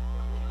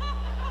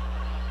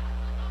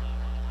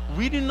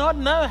 We do not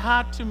know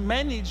how to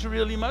manage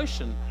real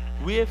emotion.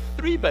 We have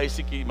 3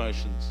 basic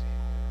emotions.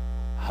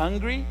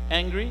 Hungry,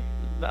 angry,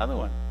 the other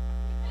one.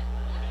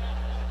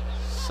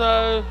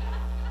 So,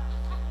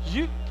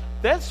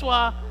 that's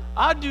why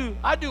I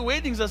do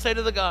weddings. I say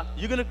to the guy,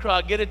 you're going to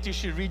cry, get a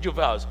tissue, read your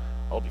vows.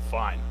 I'll be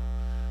fine.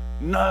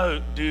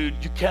 No, dude,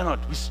 you cannot.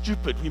 We're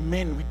stupid. We're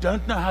men. We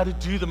don't know how to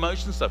do the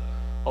motion stuff.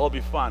 I'll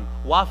be fine.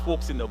 Wife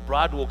walks in, the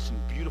bride walks in,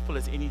 beautiful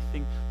as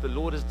anything. The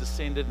Lord has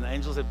descended, and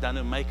angels have done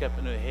her makeup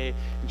and her hair,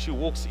 and she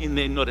walks in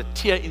there, not a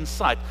tear in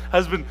sight.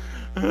 Husband,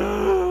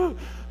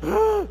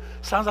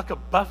 sounds like a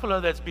buffalo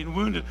that's been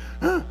wounded.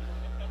 And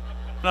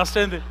I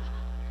stand there,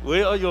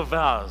 where are your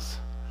vows?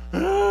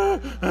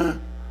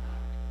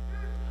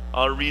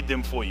 I'll read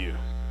them for you.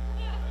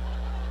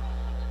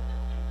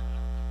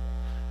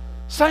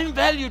 Same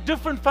value,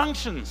 different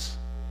functions.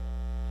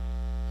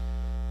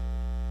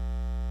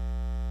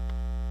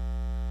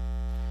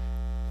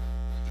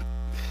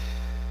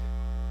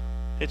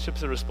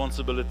 Headship's a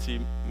responsibility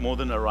more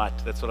than a right.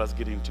 That's what I was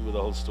getting to with the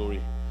whole story.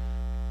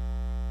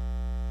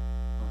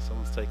 Oh,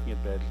 someone's taking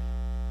it badly.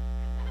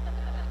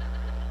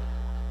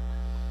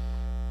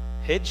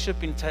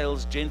 Headship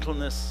entails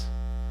gentleness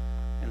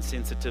and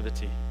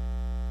sensitivity.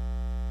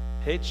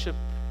 Headship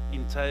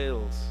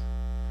entails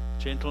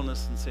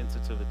gentleness and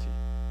sensitivity.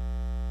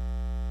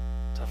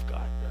 Tough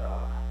guy.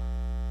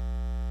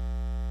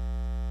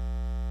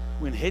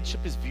 When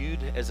headship is viewed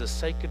as a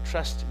sacred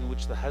trust in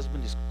which the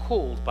husband is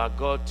called by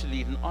God to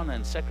lead in honor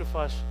and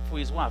sacrifice for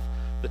his wife,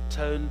 the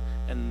tone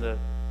and the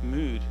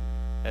mood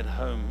at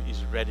home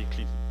is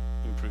radically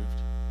improved.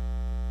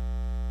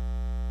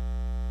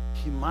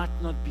 He might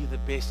not be the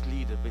best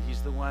leader, but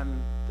he's the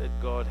one that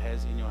God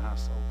has in your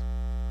household.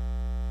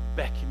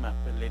 Back him up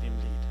and let him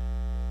lead.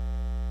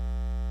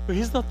 But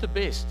he's not the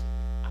best.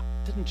 I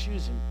didn't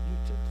choose him, you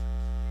did.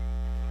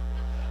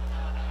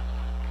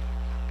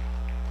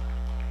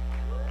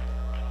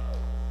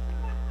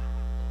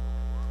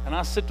 And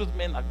I sit with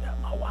men like,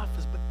 my wife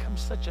has become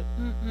such a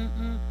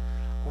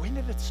When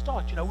did it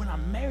start? You know, when I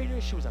married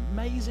her, she was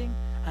amazing.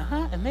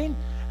 And then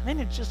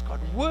it just got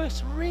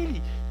worse.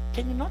 Really?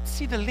 Can you not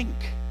see the link?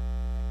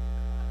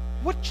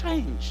 What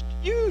changed?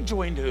 You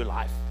joined her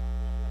life.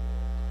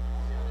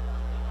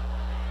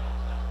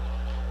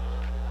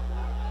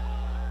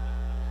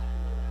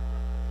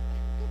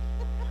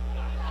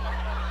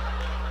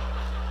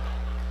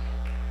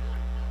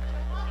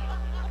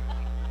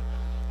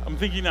 I'm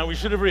thinking now we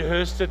should have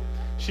rehearsed it.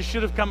 She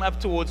should have come up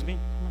towards me,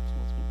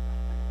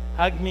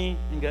 hug me,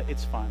 and go,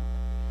 it's fine.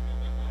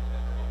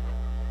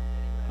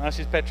 Now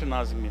she's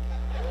patronizing me.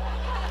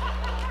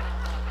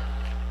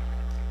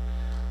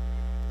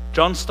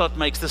 John Stott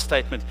makes this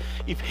statement: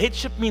 if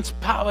headship means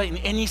power in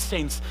any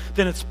sense,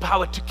 then it's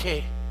power to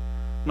care,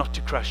 not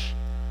to crush.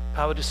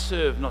 Power to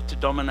serve, not to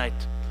dominate.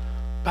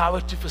 Power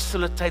to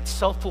facilitate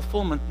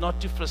self-fulfillment, not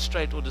to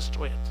frustrate or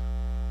destroy it.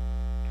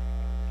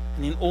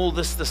 And in all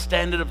this, the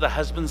standard of the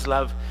husband's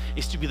love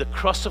is to be the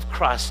cross of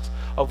Christ,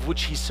 of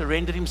which he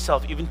surrendered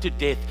himself even to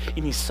death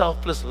in his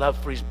selfless love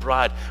for his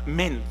bride.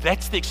 Men,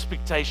 that's the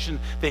expectation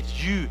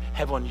that you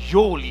have on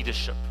your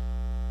leadership.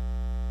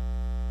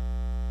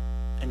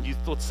 And you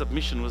thought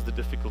submission was the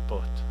difficult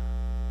part.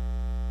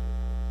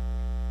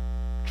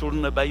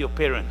 Children, obey your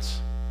parents.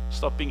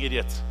 Stop being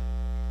idiots.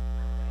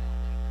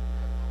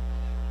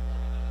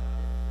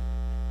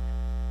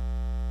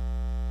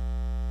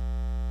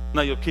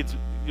 No, your kids,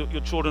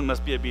 your children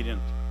must be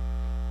obedient.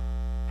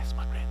 That's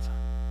my grandson.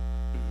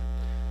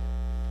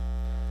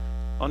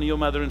 Honor your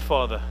mother and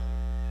father.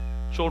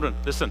 Children,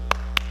 listen.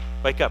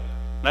 Wake up.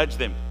 Nudge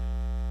them.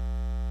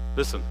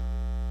 Listen.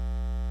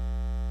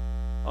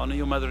 Honor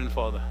your mother and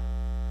father,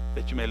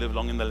 that you may live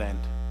long in the land.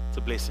 It's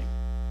a blessing.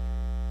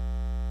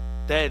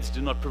 Dads,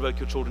 do not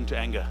provoke your children to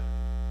anger.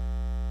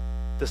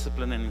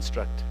 Discipline and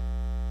instruct.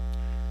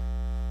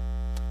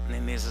 And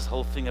then there's this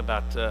whole thing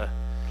about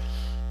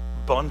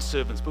bond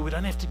servants, but we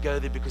don't have to go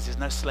there because there's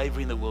no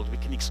slavery in the world. We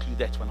can exclude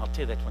that one. I'll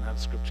tear that one out of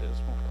Scripture as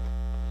well.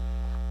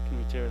 Can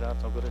we tear it out?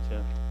 I've got it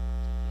here.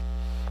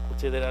 We'll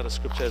tear that out of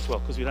Scripture as well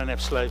because we don't have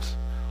slaves.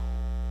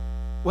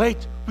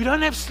 Wait, we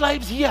don't have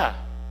slaves here.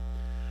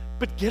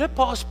 But get a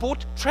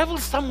passport, travel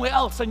somewhere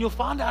else, and you'll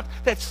find out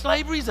that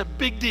slavery is a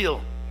big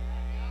deal.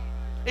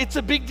 It's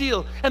a big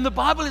deal. And the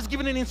Bible has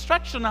given an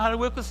instruction on how to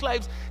work with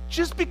slaves.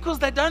 Just because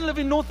they don't live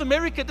in North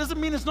America doesn't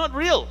mean it's not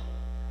real.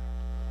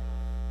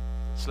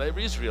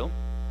 Slavery is real.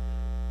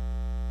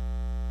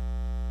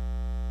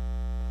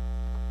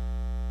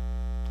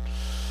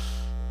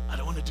 I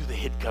don't want to do the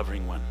head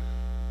covering one.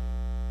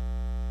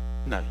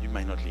 No, you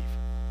may not leave.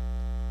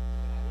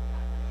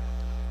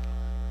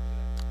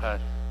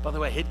 By the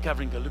way, head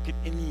covering, go look at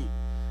any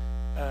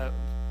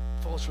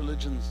false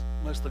religions.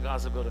 Most of the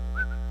guys have got it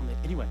on that.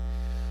 Anyway,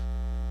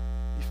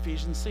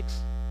 Ephesians 6,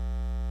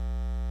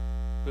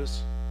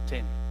 verse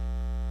 10.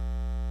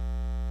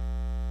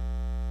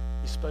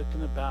 He's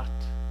spoken about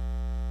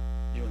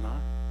you and I,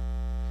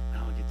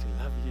 and I'll get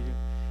to love you, and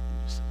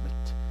you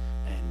submit,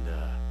 and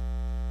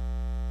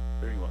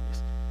very well,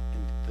 yes,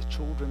 and the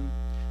children,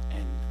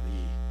 and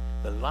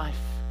the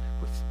life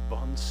with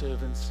bond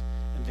servants,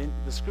 and then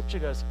the Scripture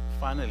goes,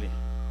 finally,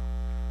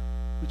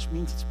 which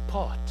means it's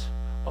part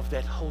of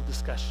that whole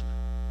discussion.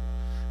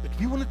 But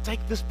we want to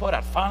take this part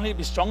out. Finally,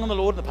 be strong in the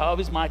Lord and the power of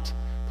His might.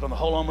 Put on the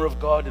whole armor of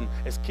God. And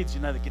as kids,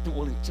 you know, they get them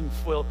all in tin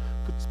foil.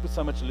 Put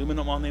so much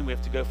aluminum on them. We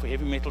have to go for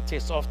heavy metal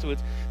tests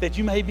afterwards. That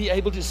you may be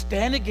able to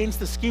stand against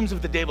the schemes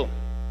of the devil.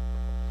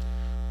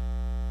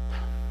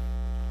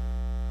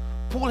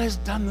 Paul has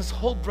done this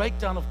whole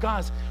breakdown of,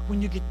 guys,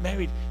 when you get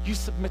married, you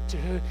submit to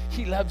her.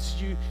 He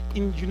loves you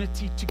in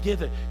unity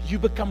together. You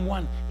become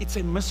one. It's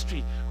a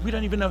mystery. We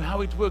don't even know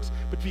how it works,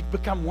 but we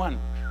become one.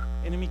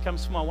 Enemy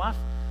comes for my wife.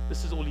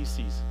 This is all he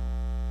sees.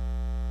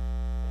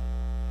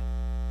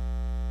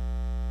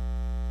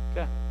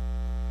 Okay.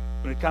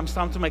 When it comes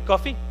time to make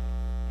coffee,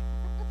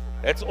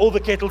 that's all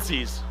the kettle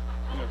sees.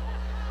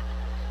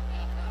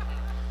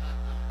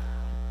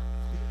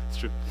 It's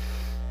true.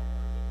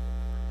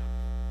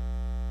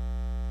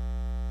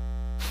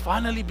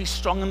 Finally, be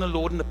strong in the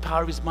Lord and the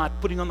power of His might,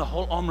 putting on the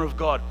whole armor of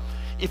God.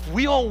 If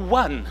we are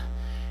one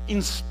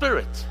in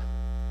spirit,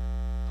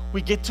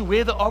 we get to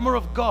wear the armor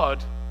of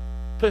God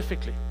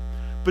perfectly.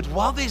 But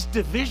while there's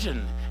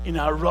division in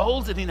our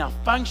roles and in our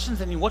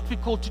functions and in what we're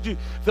called to do,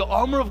 the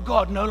armor of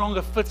God no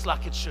longer fits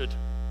like it should.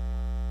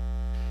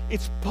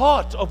 It's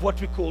part of what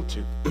we're called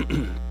to.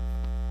 My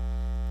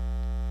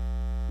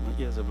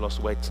ears have lost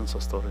weight since I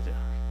started here.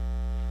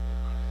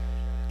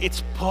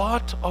 It's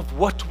part of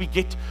what we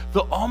get.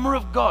 The armor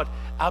of God.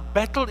 Our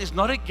battle is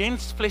not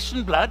against flesh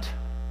and blood,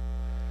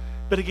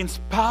 but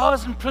against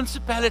powers and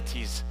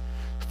principalities,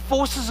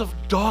 forces of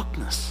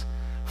darkness,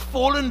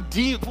 fallen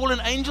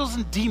angels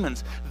and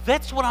demons.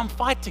 That's what I'm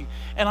fighting.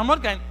 And I'm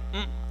not going,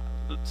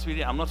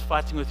 sweetie, I'm not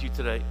fighting with you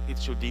today.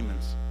 It's your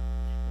demons.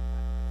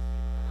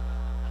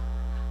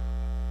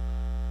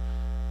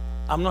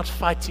 I'm not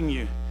fighting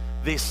you.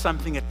 There's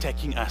something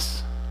attacking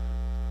us.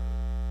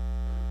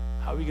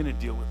 How are we going to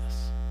deal with this?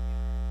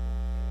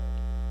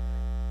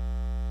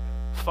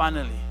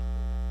 Finally,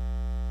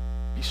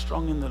 be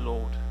strong in the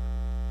Lord.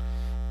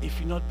 If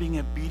you're not being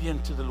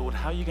obedient to the Lord,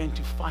 how are you going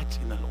to fight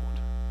in the Lord?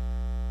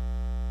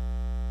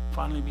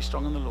 Finally, be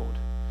strong in the Lord,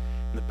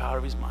 in the power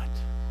of His might.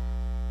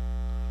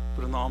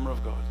 Put on the armor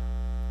of God.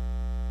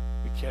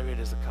 We carry it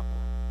as a couple.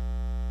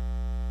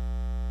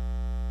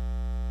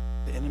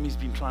 The enemy's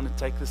been trying to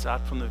take this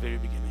out from the very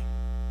beginning.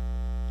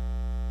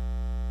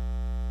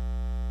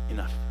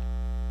 Enough.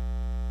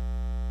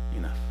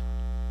 Enough.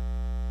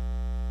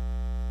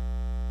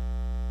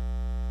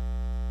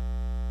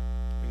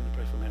 We're going to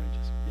pray for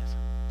marriages. Yes.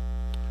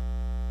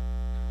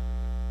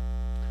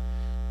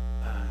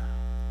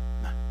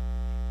 No.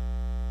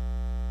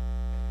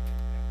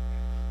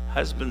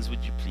 Husbands,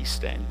 would you please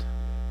stand?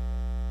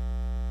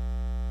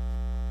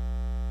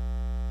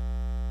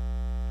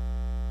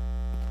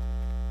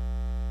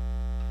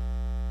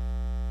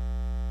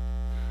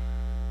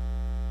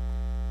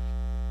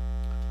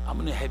 I'm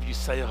going to have you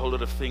say a whole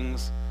lot of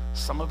things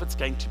Some of it's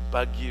going to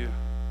bug you.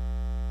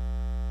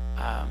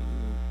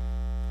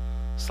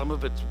 Some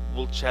of it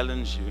will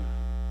challenge you.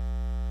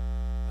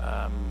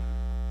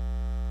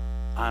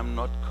 I'm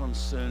not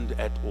concerned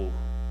at all.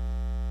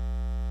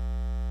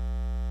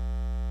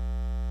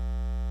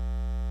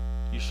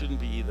 You shouldn't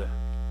be either.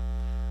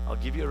 I'll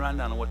give you a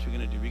rundown on what we're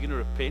going to do. We're going to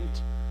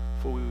repent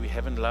for we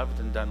haven't loved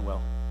and done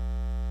well.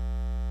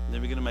 And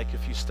then we're going to make a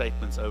few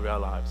statements over our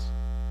lives.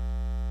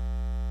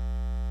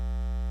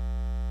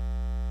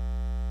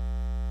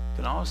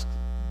 Can I ask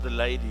the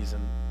ladies,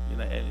 and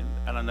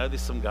I know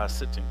there's some guys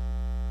sitting,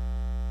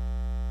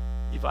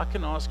 if I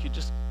can ask you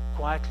just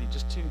quietly,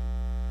 just to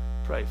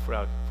pray for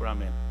our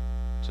men.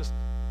 Just,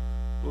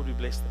 Lord, we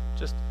bless them.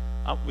 Just,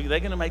 they're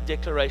going to make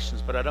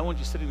declarations, but I don't want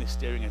you sitting there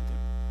staring at them.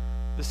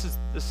 This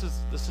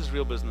is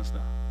real business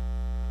now.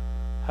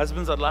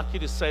 Husbands, I'd like you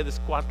to say this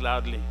quite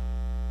loudly,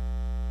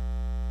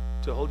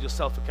 to hold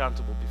yourself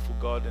accountable before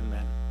God and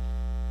man.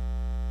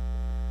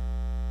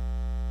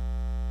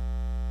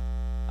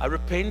 I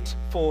repent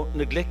for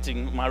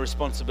neglecting my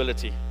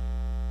responsibility.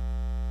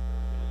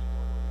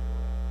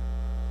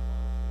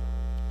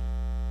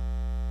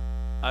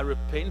 I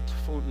repent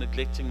for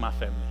neglecting my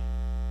family.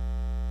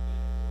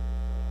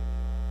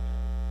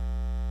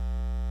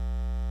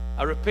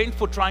 I repent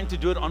for trying to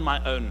do it on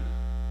my own.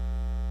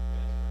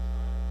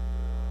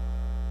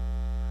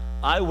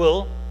 I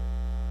will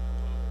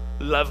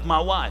love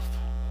my wife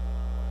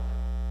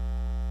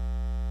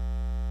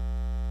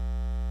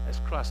as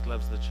Christ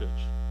loves the church.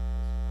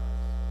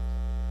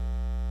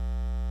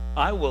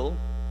 I will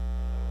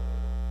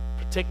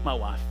protect my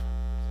wife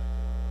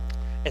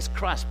as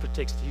Christ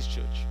protects his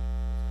church.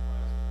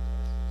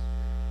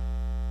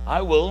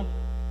 I will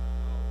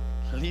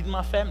lead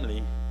my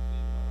family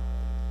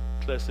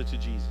closer to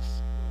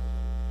Jesus.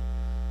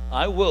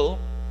 I will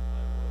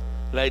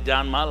lay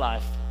down my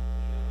life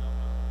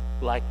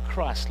like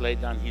Christ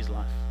laid down his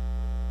life.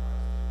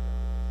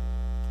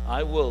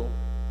 I will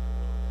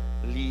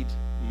lead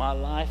my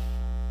life,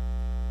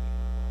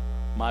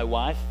 my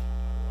wife,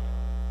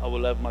 I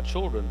will love my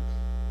children,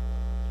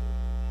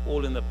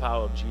 all in the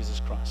power of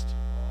Jesus Christ.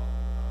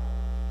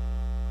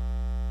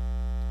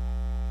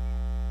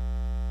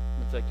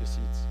 Take your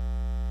seats.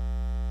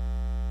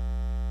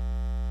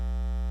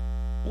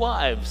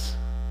 Wives,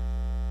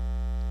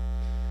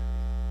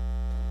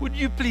 would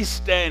you please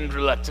stand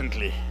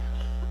reluctantly?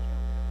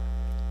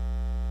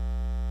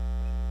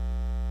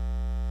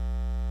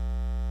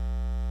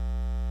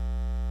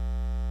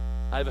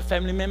 I have a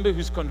family member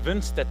who's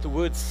convinced that the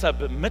word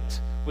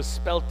submit was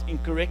spelt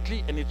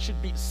incorrectly and it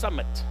should be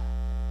summit.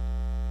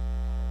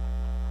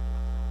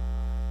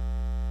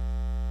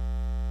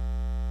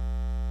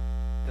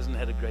 Hasn't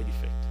had a great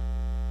effect.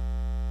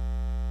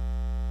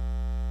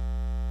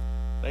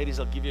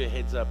 Ladies, I'll give you a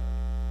heads up.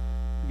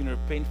 I'm going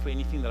to repent for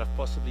anything that I've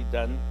possibly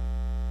done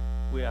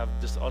where I've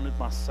dishonored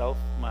myself,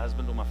 my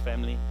husband, or my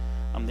family.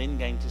 I'm then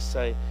going to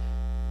say,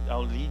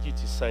 I'll lead you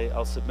to say,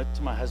 I'll submit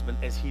to my husband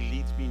as he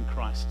leads me in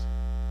Christ.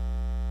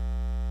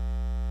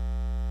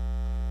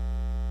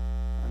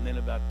 And then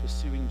about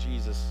pursuing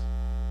Jesus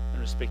and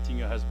respecting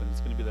your husband.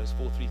 It's going to be those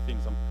 3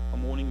 things.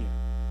 I'm warning you.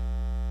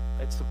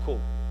 That's the call.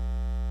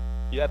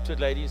 You up to it,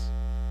 ladies?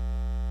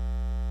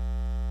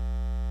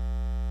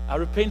 I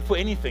repent for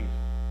anything.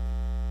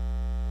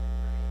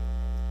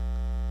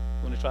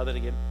 You want to try that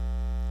again?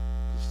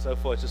 So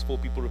far, it's just 4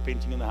 people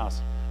repenting in the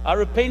house. I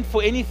repent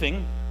for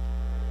anything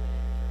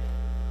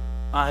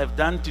I have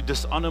done to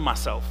dishonor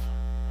myself,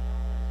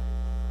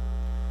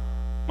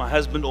 my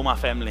husband, or my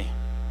family.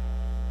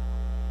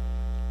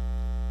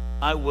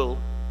 I will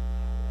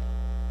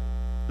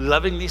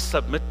lovingly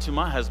submit to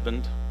my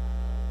husband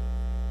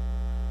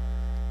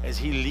as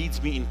he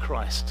leads me in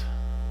Christ.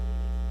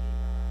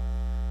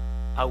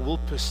 I will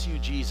pursue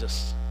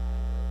Jesus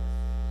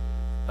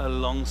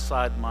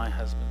alongside my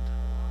husband.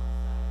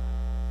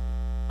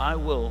 I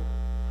will,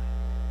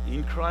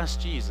 in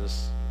Christ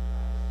Jesus,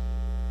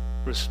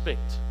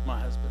 respect my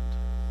husband.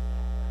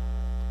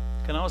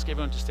 Can I ask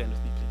everyone to stand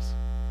with me, please?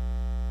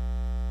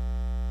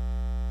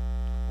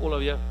 All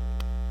of you.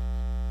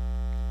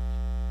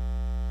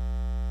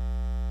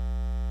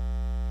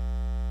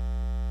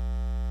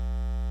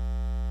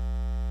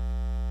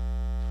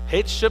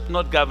 Headship,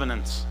 not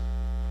governance.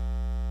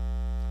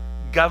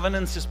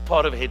 Governance is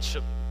part of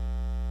headship,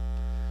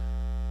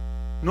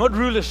 not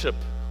rulership.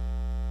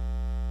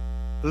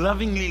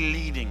 Lovingly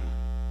leading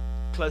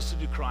closer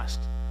to Christ.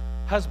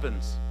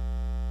 Husbands,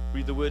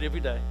 read the word every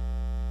day.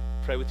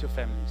 Pray with your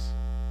families.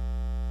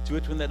 Do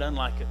it when they don't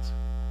like it.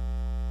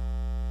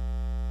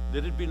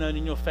 Let it be known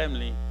in your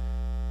family,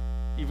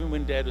 even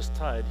when Dad was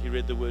tired, he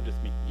read the word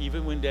with me.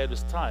 Even when Dad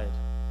was tired,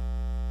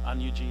 I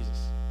knew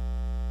Jesus.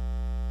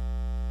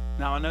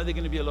 Now, I know there are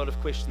going to be a lot of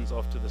questions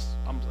after this.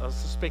 I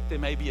suspect there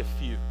may be a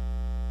few.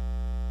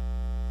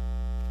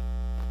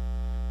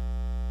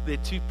 There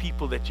are 2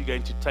 people that you're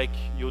going to take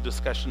your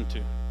discussion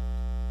to.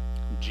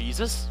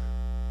 Jesus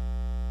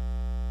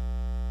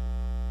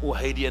or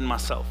Heidi and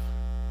myself.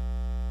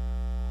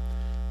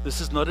 This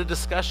is not a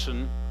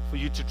discussion for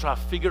you to try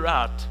to figure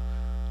out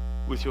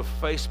with your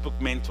Facebook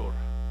mentor.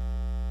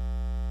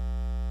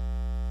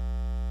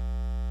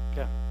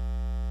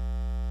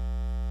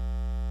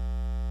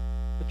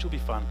 but you'll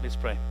be fine. Let's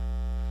pray.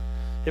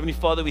 Heavenly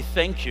Father, we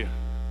thank you.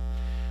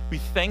 We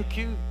thank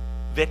you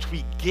that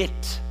we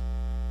get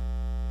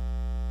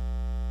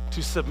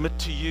to submit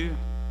to you,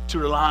 to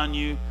rely on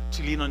you,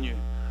 to lean on you.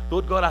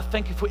 Lord God, I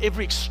thank you for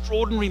every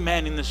extraordinary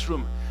man in this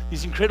room,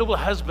 these incredible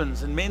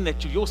husbands and men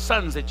that your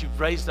sons that you've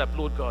raised up,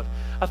 Lord God.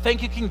 I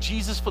thank you, King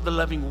Jesus, for the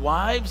loving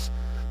wives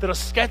that are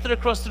scattered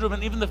across the room,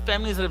 and even the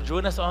families that have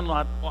joined us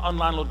online,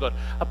 Lord God.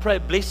 I pray a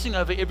blessing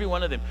over every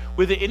one of them.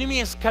 Where the enemy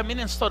has come in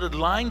and started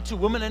lying to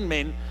women and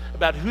men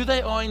about who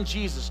they are in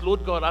Jesus,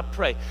 Lord God, I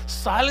pray,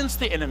 silence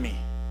the enemy.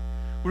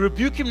 We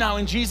rebuke him now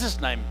in Jesus'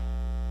 name.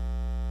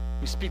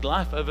 We speak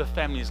life over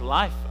families,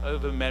 life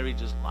over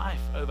marriages,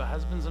 life over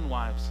husbands and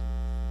wives.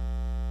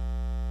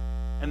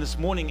 And this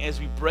morning,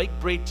 as we break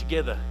bread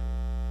together,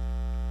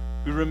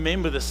 we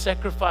remember the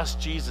sacrifice,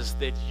 Jesus,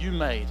 that you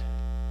made.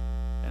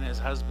 And as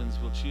husbands,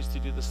 we'll choose to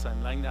do the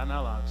same, laying down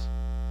our lives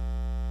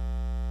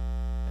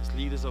as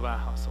leaders of our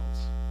households.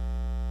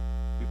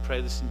 We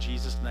pray this in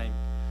Jesus' name.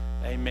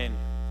 Amen.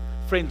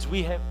 Friends,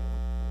 we have...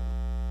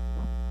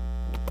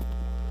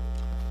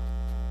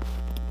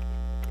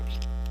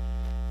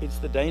 It's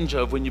the danger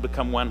of when you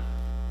become one.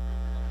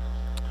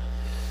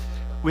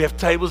 We have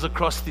tables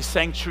across the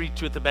sanctuary,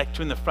 two at the back,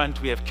 two in the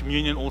front. We have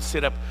communion all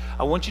set up.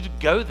 I want you to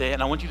go there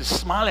and I want you to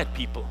smile at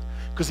people.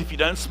 Because if you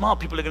don't smile,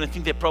 people are going to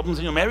think there are problems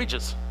in your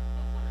marriages.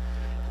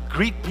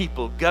 Greet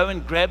people. Go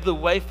and grab the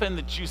wafer and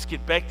the juice.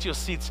 Get back to your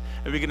seats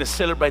and we're going to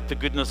celebrate the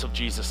goodness of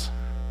Jesus.